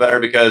a little bit better,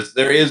 because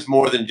there is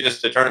more than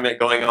just a tournament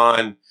going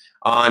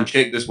on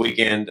Chick this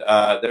weekend.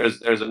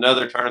 There's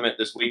another tournament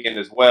this weekend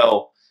as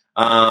well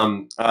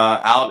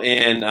out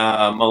in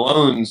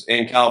Malone's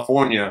in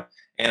California.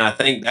 And I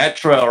think that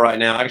trail right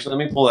now, actually,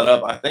 let me pull that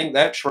up. I think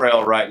that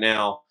trail right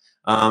now,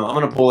 I'm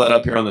going to pull that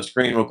up here on the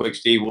screen real quick,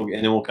 Steve, and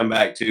then we'll come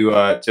back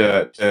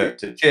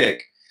to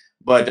Chick.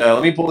 But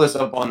let me pull this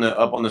up on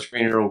the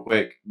screen real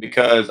quick,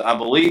 because I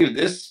believe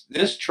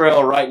this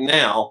trail right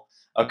now,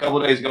 a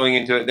couple of days going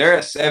into it, they're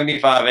at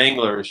 75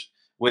 anglers,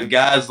 with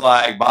guys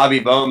like Bobby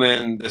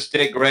Bowman, the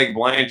Stick Greg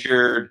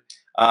Blanchard,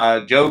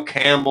 Joe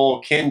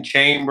Campbell, Ken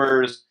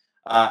Chambers,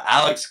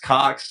 Alex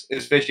Cox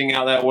is fishing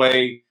out that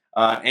way,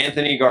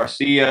 Anthony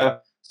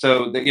Garcia.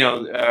 So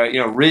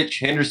Rich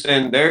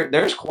Henderson.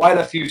 There's quite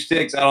a few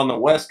sticks out on the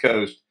West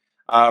Coast.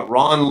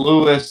 Ron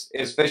Lewis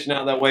is fishing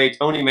out that way.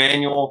 Tony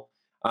Manuel.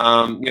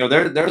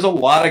 There's a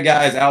lot of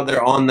guys out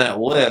there on that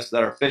list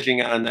that are fishing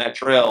out on that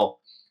trail.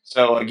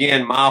 So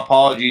again, my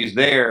apologies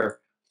there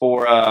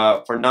for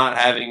not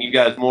having you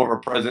guys more of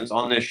a presence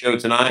on this show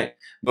tonight.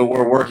 But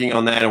we're working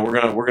on that, and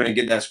we're gonna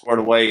get that squared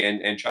away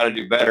and try to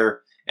do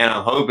better. And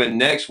I'm hoping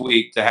next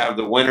week to have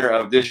the winner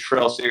of this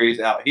trail series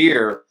out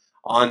here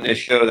on this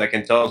show that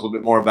can tell us a little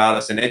bit more about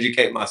us and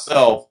educate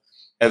myself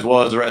as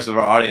well as the rest of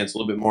our audience a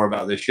little bit more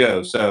about this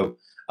show. So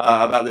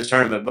about this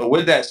tournament. But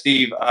with that,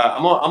 Steve,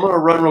 I'm gonna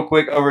run real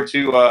quick over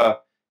to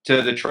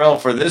the trail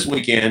for this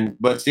weekend.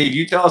 But Steve,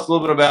 you tell us a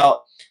little bit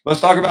about. Let's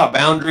talk about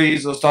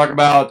boundaries. Let's talk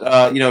about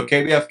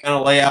KBF kind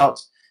of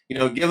layouts.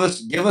 Give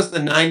us the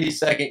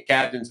 90-second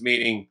captain's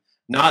meeting.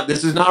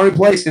 This is not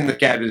replacing the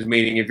captain's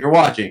meeting. If you're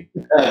watching,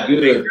 make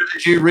sure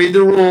that you read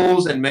the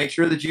rules and make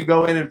sure that you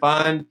go in and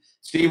find.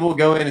 Steve will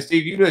go in, and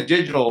Steve, you do a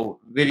digital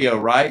video,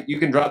 right? You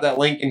can drop that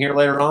link in here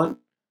later on.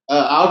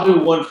 I'll do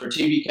one for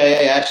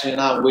TBKA, Ashley,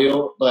 and I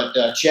will. But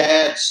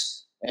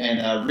Chad's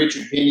and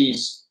Richard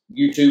Penny's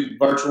YouTube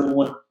virtual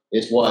one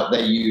is what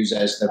they use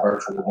as the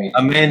virtual meeting.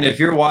 Amanda, if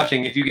you're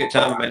watching, if you get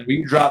time, Amanda, will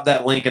you drop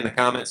that link in the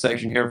comment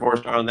section here for us,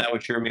 darling? That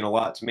would sure mean a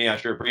lot to me. I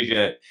sure appreciate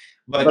it.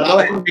 But go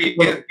ahead,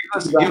 give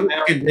us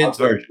a condensed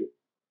version.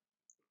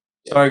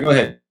 Sorry, go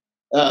ahead.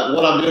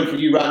 What I'm doing for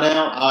you right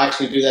now, I'll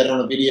actually do that on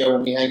a video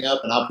when we hang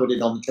up, and I'll put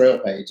it on the trail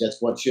page. That's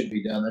what should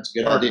be done. That's a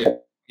good idea.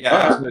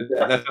 Yeah,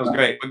 that sounds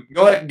great. But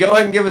go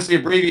ahead and give us the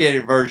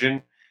abbreviated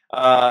version.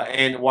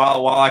 And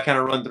while I kind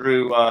of run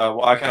through,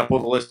 while I kind of pull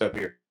the list up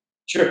here.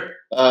 Sure.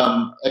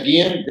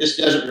 Again, this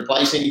doesn't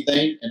replace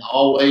anything. And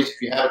always,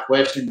 if you have a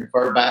question,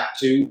 refer back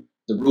to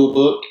the rule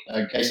book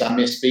in case I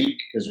misspeak,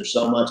 because there's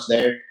so much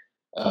there.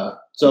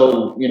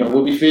 So,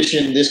 we'll be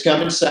fishing this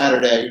coming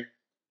Saturday.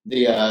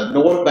 The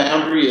north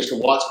boundary is the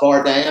Watts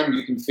Bar Dam.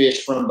 You can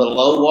fish from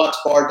below Watts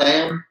Bar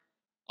Dam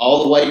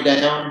all the way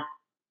down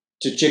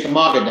to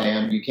Chickamauga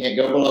Dam. You can't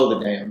go below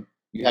the dam.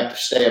 You have to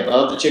stay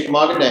above the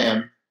Chickamauga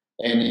Dam.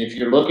 And if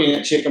you're looking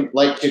at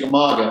Lake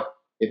Chickamauga,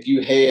 if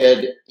you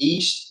head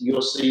east,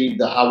 you'll see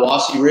the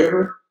Hiwassee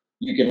River.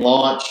 You can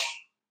launch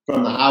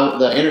from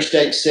the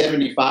Interstate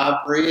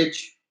 75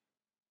 bridge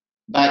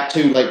back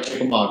to Lake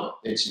Chickamauga.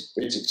 It's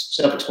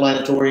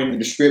self-explanatory in the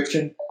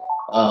description.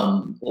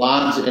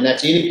 Lines, and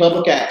that's any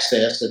public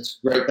access. That's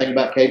a great thing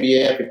about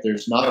KBF. If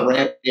there's not a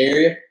ramp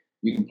area,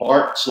 you can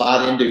park,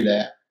 slide in, do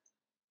that.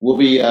 We'll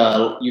be,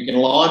 you can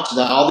launch.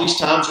 Now, all these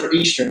times are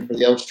Eastern for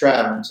those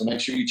traveling, so make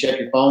sure you check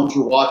your phones,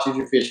 your watches,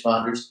 your fish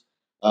finders.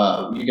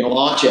 You can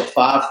launch at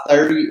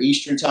 5:30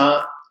 Eastern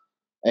time,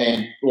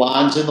 and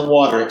lines in the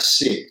water at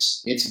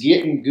 6. It's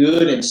getting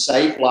good and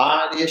safe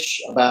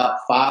light-ish about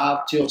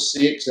 5 till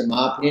 6, in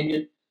my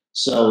opinion.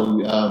 So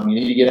you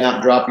need to get out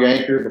and drop your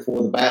anchor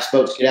before the bass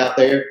boats get out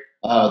there.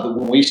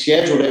 When we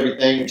scheduled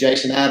everything,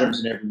 Jason Adams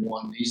and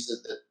everyone, he's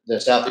the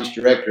Southeast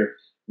director,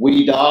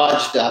 We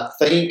dodged, I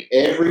think,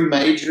 every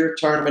major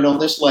tournament on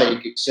this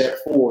lake except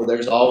for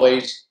there's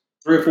always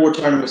 3 or 4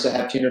 tournaments that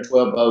have 10 or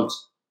 12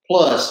 boats.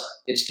 Plus,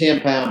 it's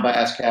 10-pound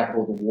bass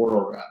capital of the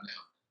world right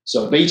now.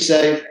 So be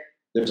safe.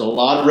 There's a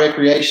lot of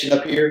recreation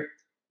up here.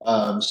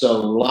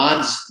 So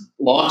lines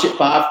launch at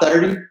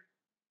 5:30.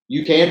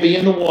 You can be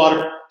in the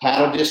water,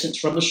 paddle distance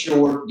from the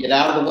shore, get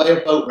out of the way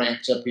of boat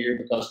ramps up here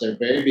because they're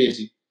very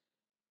busy.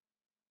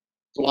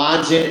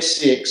 Lines in at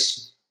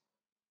 6.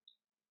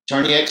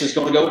 Tourney X is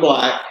going to go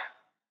black.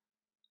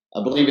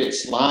 I believe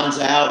it's lines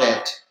out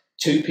at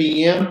 2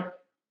 p.m.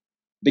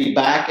 Be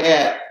back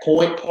at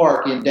Point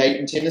Park in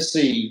Dayton,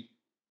 Tennessee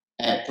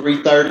at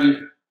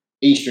 3:30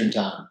 Eastern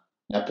time.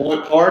 Now,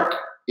 Point Park,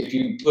 if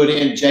you put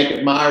in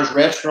Jacob Myers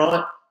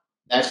Restaurant,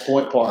 that's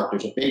Point Park.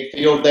 There's a big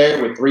field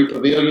there with 3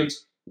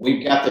 pavilions.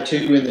 We've got the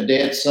 2 in the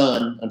dead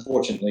sun,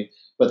 unfortunately.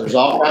 But there's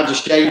all kinds of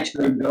shades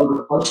so you can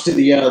go close to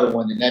the other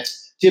one. And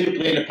that's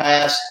typically in the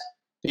past,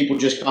 people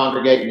just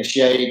congregate in the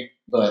shade.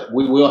 But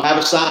we will have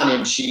a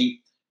sign-in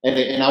sheet.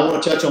 And I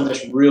want to touch on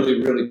this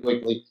really, really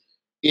quickly.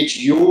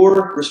 It's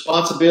your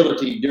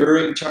responsibility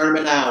during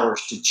tournament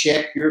hours to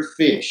check your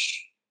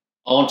fish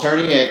on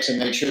Tourney X and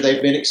make sure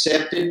they've been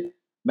accepted.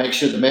 Make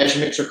sure the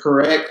measurements are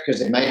correct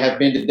because they may have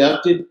been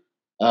deducted.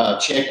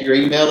 Check your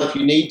email if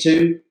you need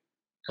to.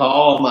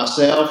 Call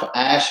myself,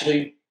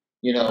 Ashley,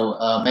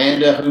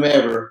 Amanda,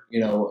 whomever,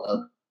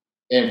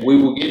 and we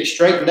will get it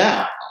straightened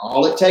out.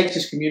 All it takes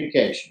is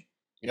communication.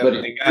 Yep.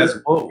 But guys,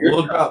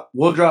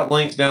 we'll drop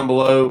links down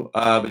below,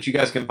 but you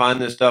guys can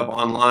find this stuff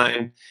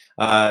online.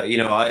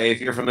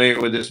 If you're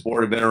familiar with this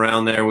sport, have been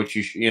around there, which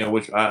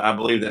which I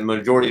believe that the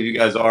majority of you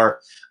guys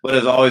are. But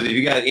as always, if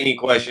you got any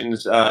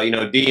questions,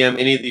 DM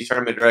any of these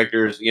tournament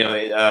directors.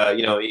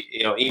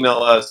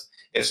 Email us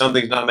if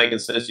something's not making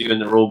sense to you in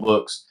the rule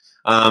books.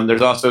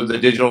 There's also the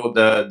digital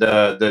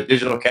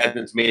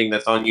cabinets meeting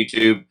that's on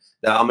YouTube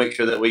that I'll make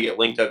sure that we get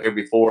linked up here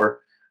before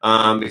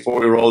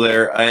we roll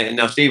there. And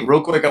now, Steve,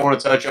 real quick, I want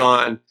to touch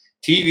on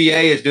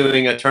TVA is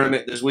doing a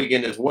tournament this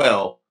weekend as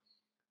well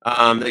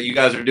that you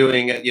guys are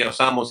doing,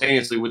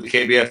 simultaneously with the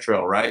KBF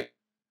Trail, right?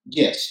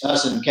 Yes,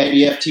 us and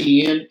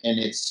KBF-TN, and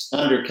it's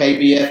under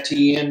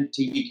KBF-TN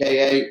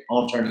TVKA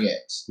on Tourney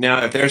X.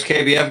 Now, if there's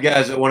KBF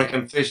guys that want to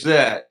come fish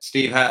that,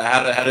 Steve,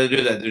 how do they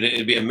do that? Do they need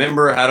to be a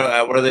member?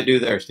 What do they do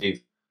there,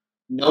 Steve?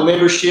 No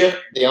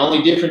membership. The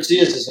only difference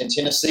is in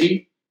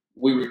Tennessee,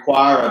 we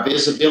require a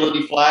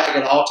visibility flag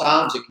at all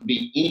times. It can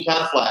be any kind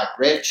of flag,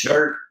 red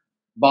shirt,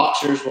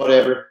 boxers,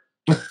 whatever.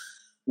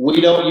 We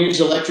don't use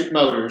electric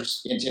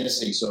motors in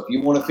Tennessee, so if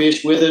you want to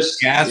fish with us,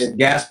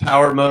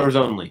 gas-powered motors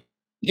only.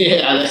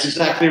 Yeah, that's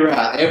exactly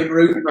right. Evan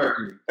Root and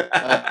Mercury.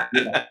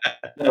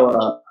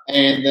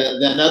 And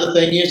another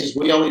thing is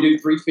we only do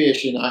 3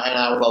 fish in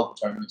our local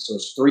tournament. So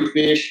it's 3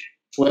 fish,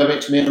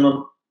 12-inch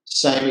minimum,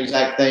 same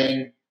exact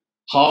thing.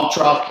 Hog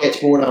trough catch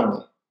board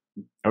only.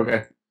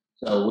 Okay.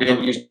 So we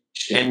don't use.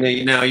 And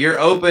now you're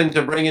open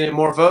to bringing in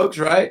more folks,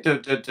 right?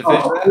 To fish.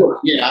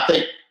 Yeah, I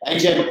think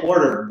AJ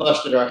McWhorter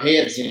busted our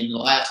heads in the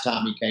last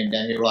time he came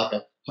down here, like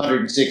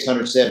 106,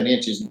 107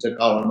 inches, and took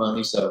all our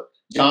money. So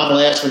John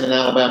Lessman in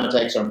Alabama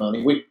takes our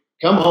money. We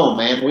come home,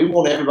 man. We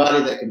want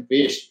everybody that can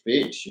fish to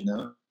fish.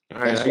 All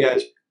right, I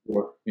got you.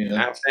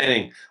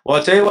 Outstanding. Well,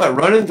 I'll tell you what.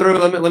 Running through.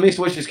 Let me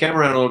switch this camera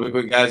around a little bit,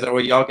 quick, guys. That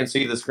way y'all can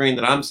see the screen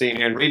that I'm seeing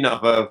here and reading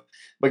off of.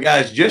 But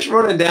guys, just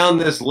running down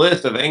this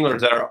list of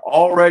anglers that are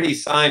already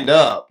signed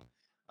up.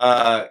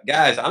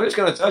 Guys, I'm just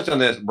going to touch on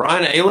this.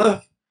 Brian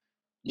Ailiff.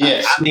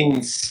 Yes. I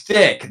mean,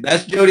 stick.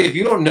 That's Jody. If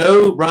you don't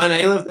know Brian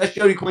Ailiff, that's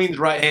Jody Queen's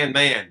right-hand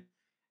man.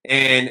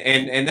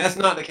 And that's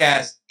not to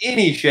cast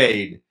any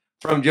shade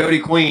from Jody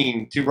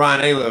Queen to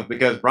Brian Ailiff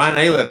because Brian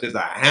Ailiff is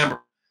a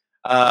hammer.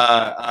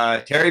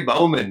 Terry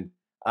Bowman,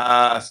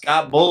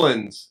 Scott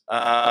Bullins,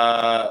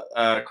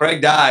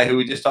 Craig Dye, who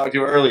we just talked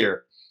to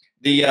earlier.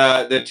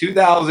 The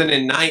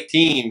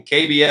 2019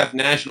 KBF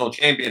national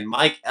champion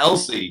Mike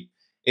Elsey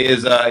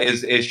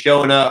is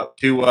showing up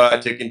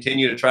to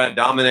continue to try to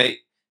dominate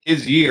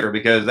his year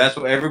because that's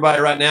what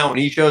everybody right now when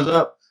he shows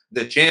up,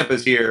 the champ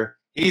is here.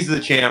 He's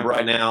the champ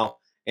right now.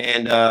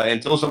 And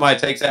until somebody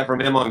takes that from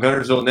him on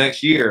Guntersville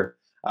next year,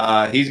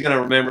 he's going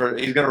to remain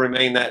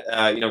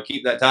that,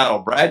 keep that title.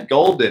 Brad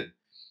Golden,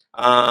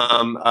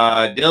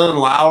 Dylan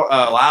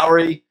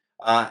Lowry,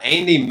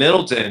 Andy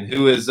Middleton,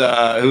 who is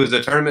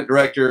a tournament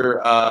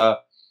director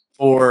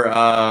for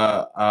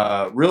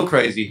Real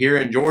Crazy here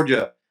in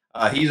Georgia.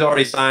 He's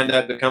already signed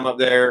up to come up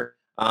there.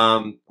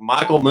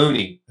 Michael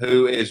Mooney,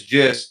 who is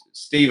just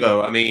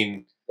Steve-O. I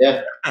mean,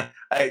 yeah.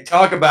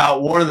 Talk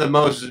about one of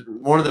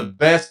the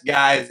best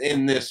guys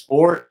in this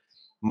sport.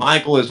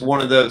 Michael is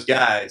one of those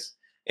guys,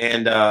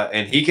 and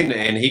he can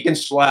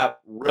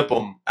rip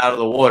them out of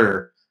the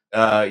water.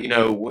 When he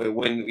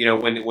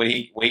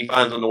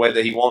finds them the way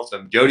that he wants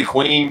them. Jody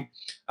Queen,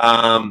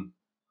 25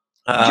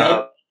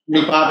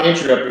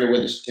 incher up here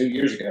with us 2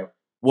 years ago.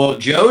 Well,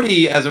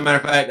 Jody, as a matter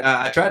of fact,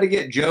 I tried to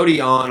get Jody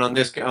on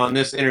this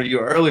interview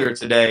earlier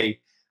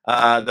today.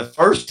 My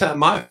first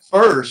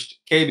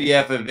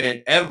KBF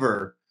event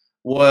ever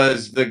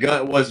was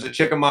the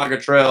Chickamauga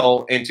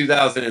Trail in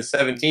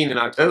 2017 in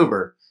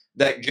October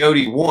that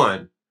Jody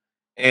won.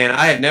 And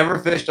I had never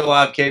fished a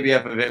live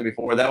KBF event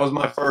before. That was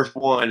my first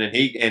one, and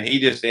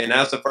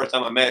that's the first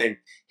time I met him.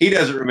 He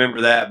doesn't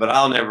remember that, but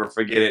I'll never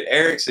forget it.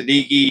 Eric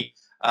Siddiqui,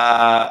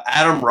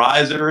 Adam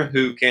Reiser,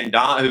 who can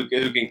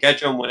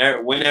catch them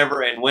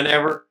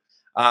whenever.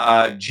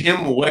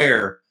 Jim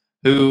Ware,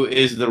 who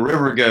is the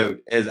River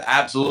Goat, is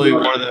absolutely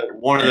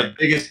one of the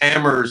biggest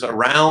hammers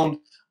around.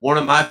 One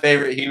of my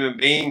favorite human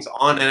beings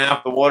on and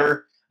off the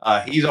water.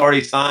 He's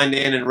already signed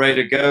in and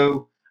ready to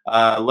go.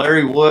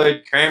 Larry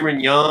Wood, Cameron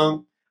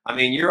Young. I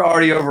mean, you're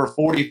already over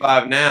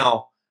 45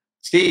 now.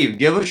 Steve,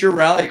 give us your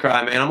rally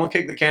cry, man. I'm gonna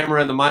kick the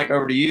camera and the mic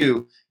over to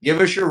you.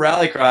 Give us your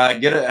rally cry.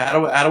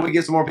 How do we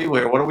get some more people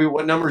here?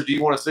 What numbers do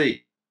you want to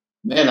see?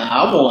 Man,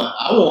 I want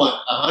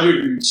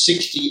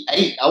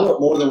 168. I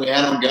want more than we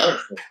had on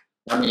Guntersville.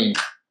 I mean,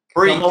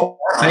 say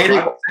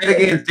it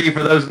again, Steve,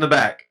 for those in the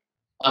back.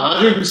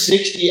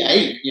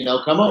 168.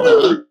 Come on,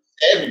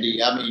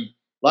 170. I mean,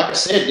 like I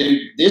said,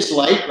 dude, this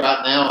lake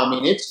right now, I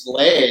mean, it's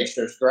ledge.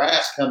 There's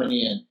grass coming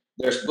in.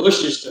 There's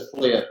bushes to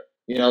flip.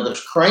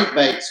 There's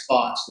crankbait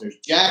spots. There's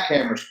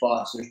jackhammer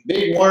spots. There's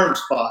big worm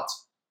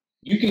spots.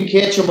 You can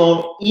catch them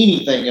on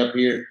anything up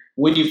here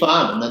when you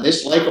find them. Now,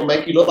 this lake will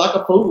make you look like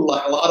a fool,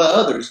 like a lot of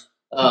others.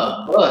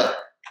 But,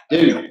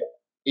 dude,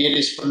 it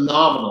is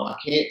phenomenal. I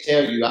can't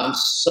tell you. I'm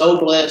so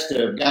blessed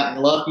to have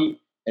gotten lucky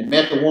and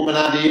met the woman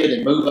I did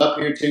and move up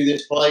here to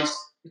this place.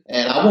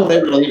 And I won't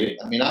ever leave it.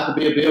 I mean, I could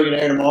be a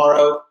billionaire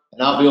tomorrow,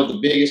 and I'll build the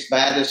biggest,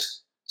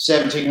 baddest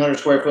 1,700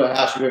 square foot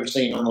house you've ever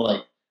seen on the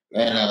lake.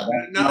 And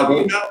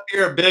if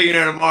you're a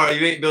billionaire tomorrow,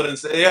 you ain't building.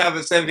 You have a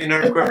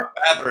 1,700 square foot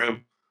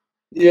bathroom.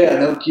 Yeah,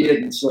 no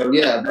kidding. So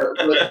yeah, but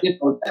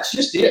that's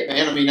just it,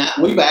 man. I mean,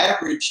 we've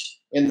averaged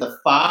in the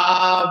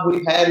 5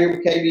 we've had here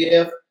with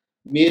KBF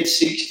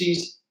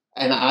mid-60s,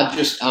 and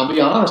I'll be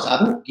honest, I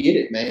don't get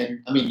it,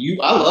 man. I mean,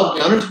 I love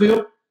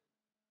Guntersville,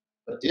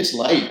 but this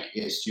lake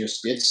is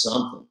it's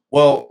something.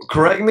 Well,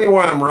 correct me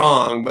where I'm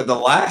wrong, but the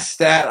last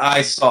stat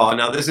I saw,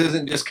 now this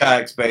isn't just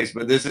kayak space,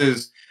 but this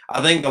is, I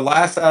think the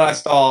last stat I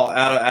saw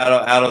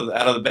out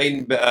of the bait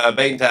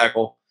and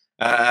tackle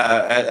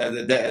at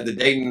the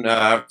Dayton.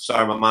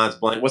 Sorry, my mind's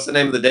blank. What's the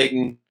name of the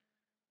Dayton?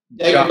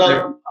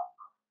 The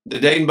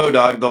Dayton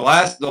Bodog.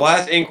 The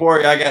last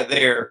inquiry I got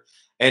there,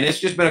 and it's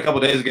just been a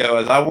couple days ago.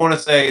 As I want to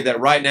say that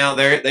right now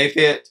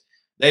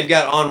they've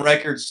got on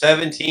record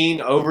 17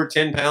 over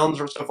 10 pounds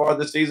so far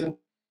this season.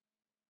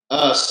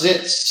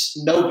 Since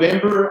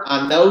November,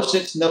 I know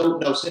since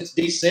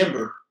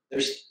December,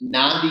 there's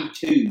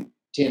 92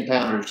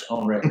 10-pounders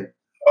on record.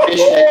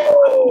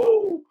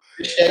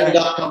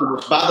 Fishdayton.com.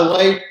 By the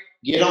way,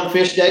 get on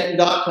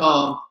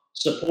fishdayton.com,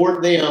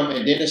 support them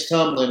and Dennis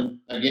Tumlin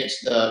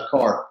against the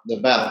carp, the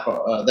battle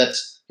carp.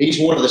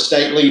 He's one of the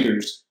state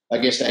leaders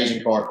against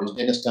Asian carp is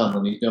Dennis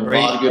Tumlin. He's done a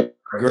lot of good.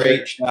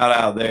 Great shout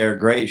out there.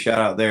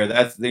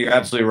 You're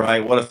absolutely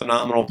right. What a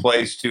phenomenal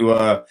place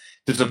to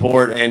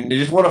support, and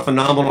just what a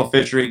phenomenal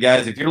fishery,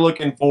 guys. If you're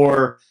looking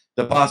for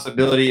the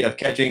possibility of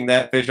catching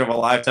that fish of a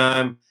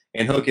lifetime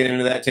and hooking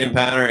into that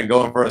 10-pounder and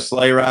going for a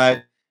sleigh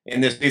ride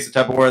in this piece of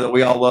Tupperware that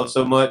we all love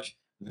so much,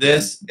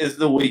 this is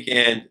the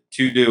weekend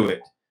to do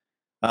it.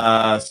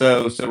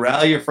 So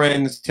rally your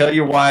friends, tell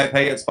your wife,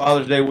 hey, it's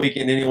Father's Day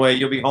weekend anyway.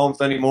 You'll be home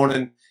Sunday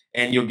morning,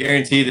 and you'll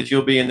guarantee that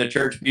you'll be in the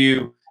church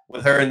pew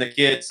with her and the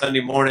kids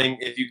Sunday morning.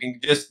 If you can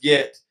just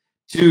get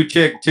to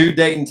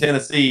Dayton,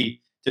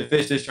 Tennessee to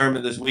fish this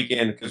tournament this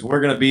weekend, because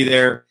we're going to be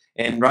there.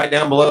 And right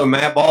down below,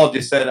 Matt Ball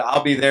just said,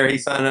 I'll be there.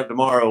 He's signing up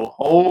tomorrow.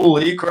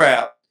 Holy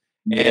crap.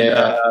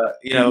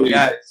 And,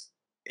 guys,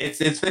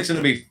 it's fixing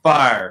to be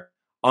fire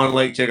on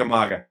Lake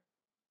Chickamauga.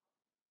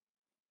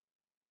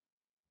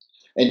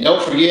 And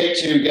don't forget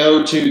to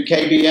go to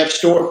KBF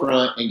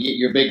storefront and get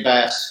your big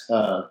bass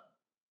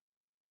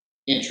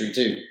entry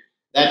too.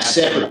 That's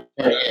separate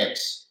from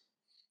X.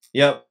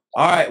 Yep.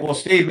 All right. Well,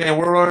 Steve, man,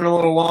 we're running a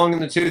little long in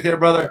the tooth here,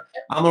 brother.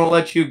 I'm going to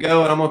let you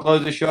go, and I'm going to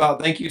close the show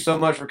out. Thank you so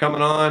much for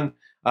coming on.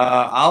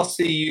 I'll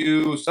see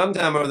you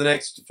sometime over the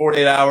next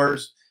 48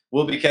 hours.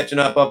 We'll be catching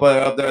up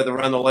there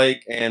around the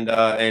lake and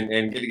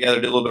get together,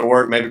 do a little bit of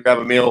work, maybe grab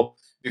a meal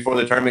before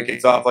the tournament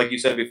kicks off. Like you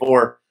said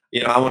before,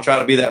 I'm going to try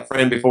to be that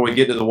friend before we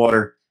get to the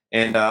water.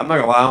 And I'm not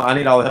going to lie, I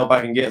need all the help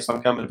I can get, so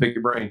I'm coming to pick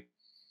your brain.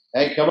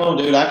 Hey, come on,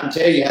 dude. I can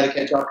tell you how to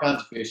catch all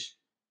kinds of fish.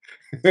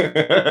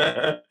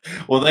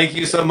 Well, thank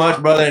you so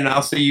much, brother, and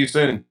I'll see you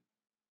soon.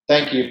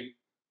 Thank you.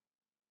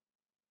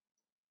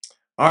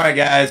 All right,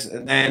 guys,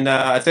 and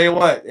I tell you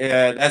what,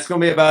 that's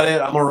going to be about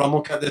it. I'm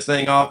gonna cut this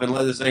thing off and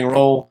let this thing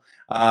roll.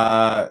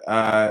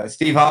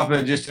 Steve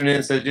Hoffman just tuned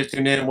in. Said just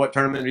tuned in. What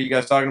tournament are you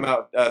guys talking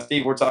about?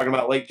 Steve, we're talking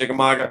about Lake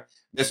Chickamauga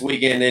this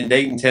weekend in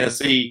Dayton,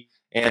 Tennessee,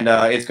 and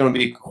it's going to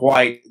be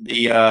quite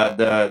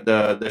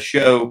the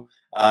show.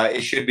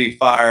 It should be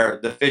fire.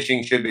 The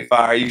fishing should be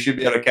fire. You should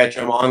be able to catch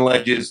them on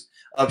ledges,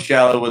 up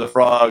shallow with a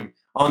frog,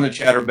 on the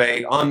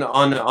chatterbait, on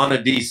a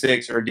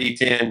D6 or a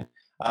D10.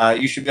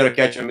 You should be able to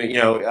catch them,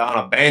 on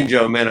a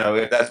banjo minnow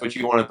if that's what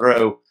you want to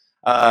throw.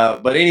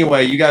 But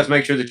anyway, you guys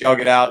make sure that y'all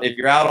get out. If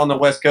you're out on the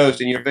West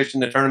Coast and you're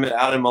fishing the tournament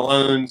out in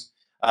Malone's,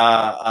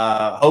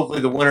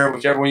 hopefully the winner,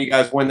 whichever one you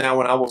guys win that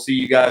one, I will see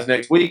you guys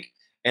next week.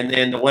 And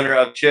then the winner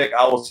of Chick,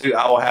 I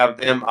will have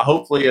them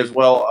hopefully as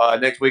well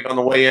next week on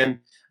the weigh-in.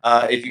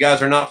 If you guys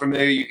are not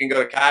familiar, you can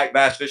go to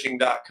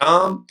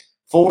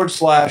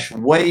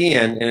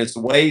kayakbassfishing.com/weigh-in, and it's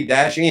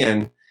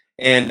weigh-in,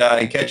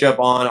 and catch up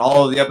on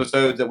all of the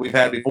episodes that we've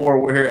had before.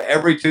 We're here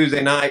every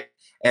Tuesday night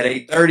at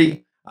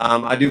 8:30.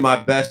 I do my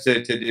best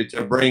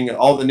to bring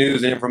all the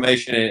news and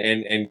information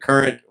and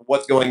current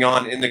what's going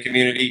on in the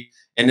community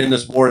and in the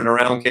sport and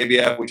around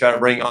KBF. We try to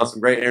bring on some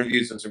great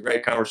interviews and some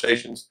great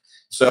conversations.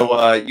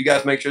 So you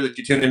guys make sure that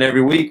you tune in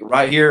every week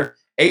right here,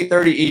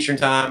 8:30 Eastern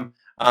time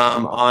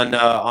on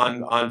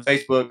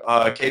Facebook,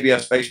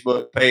 KBF's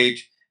Facebook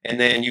page. And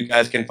then you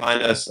guys can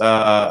find us,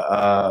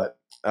 my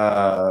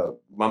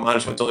mind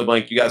just went totally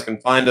blank. You guys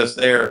can find us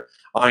there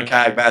on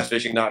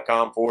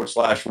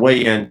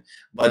kayakbassfishing.com/weigh-in.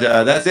 But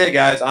that's it,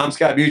 guys. I'm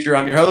Scott Butcher.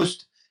 I'm your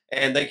host.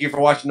 And thank you for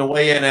watching the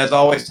weigh-in. As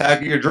always,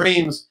 tackle your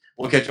dreams.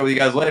 We'll catch up with you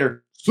guys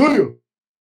later. See ya.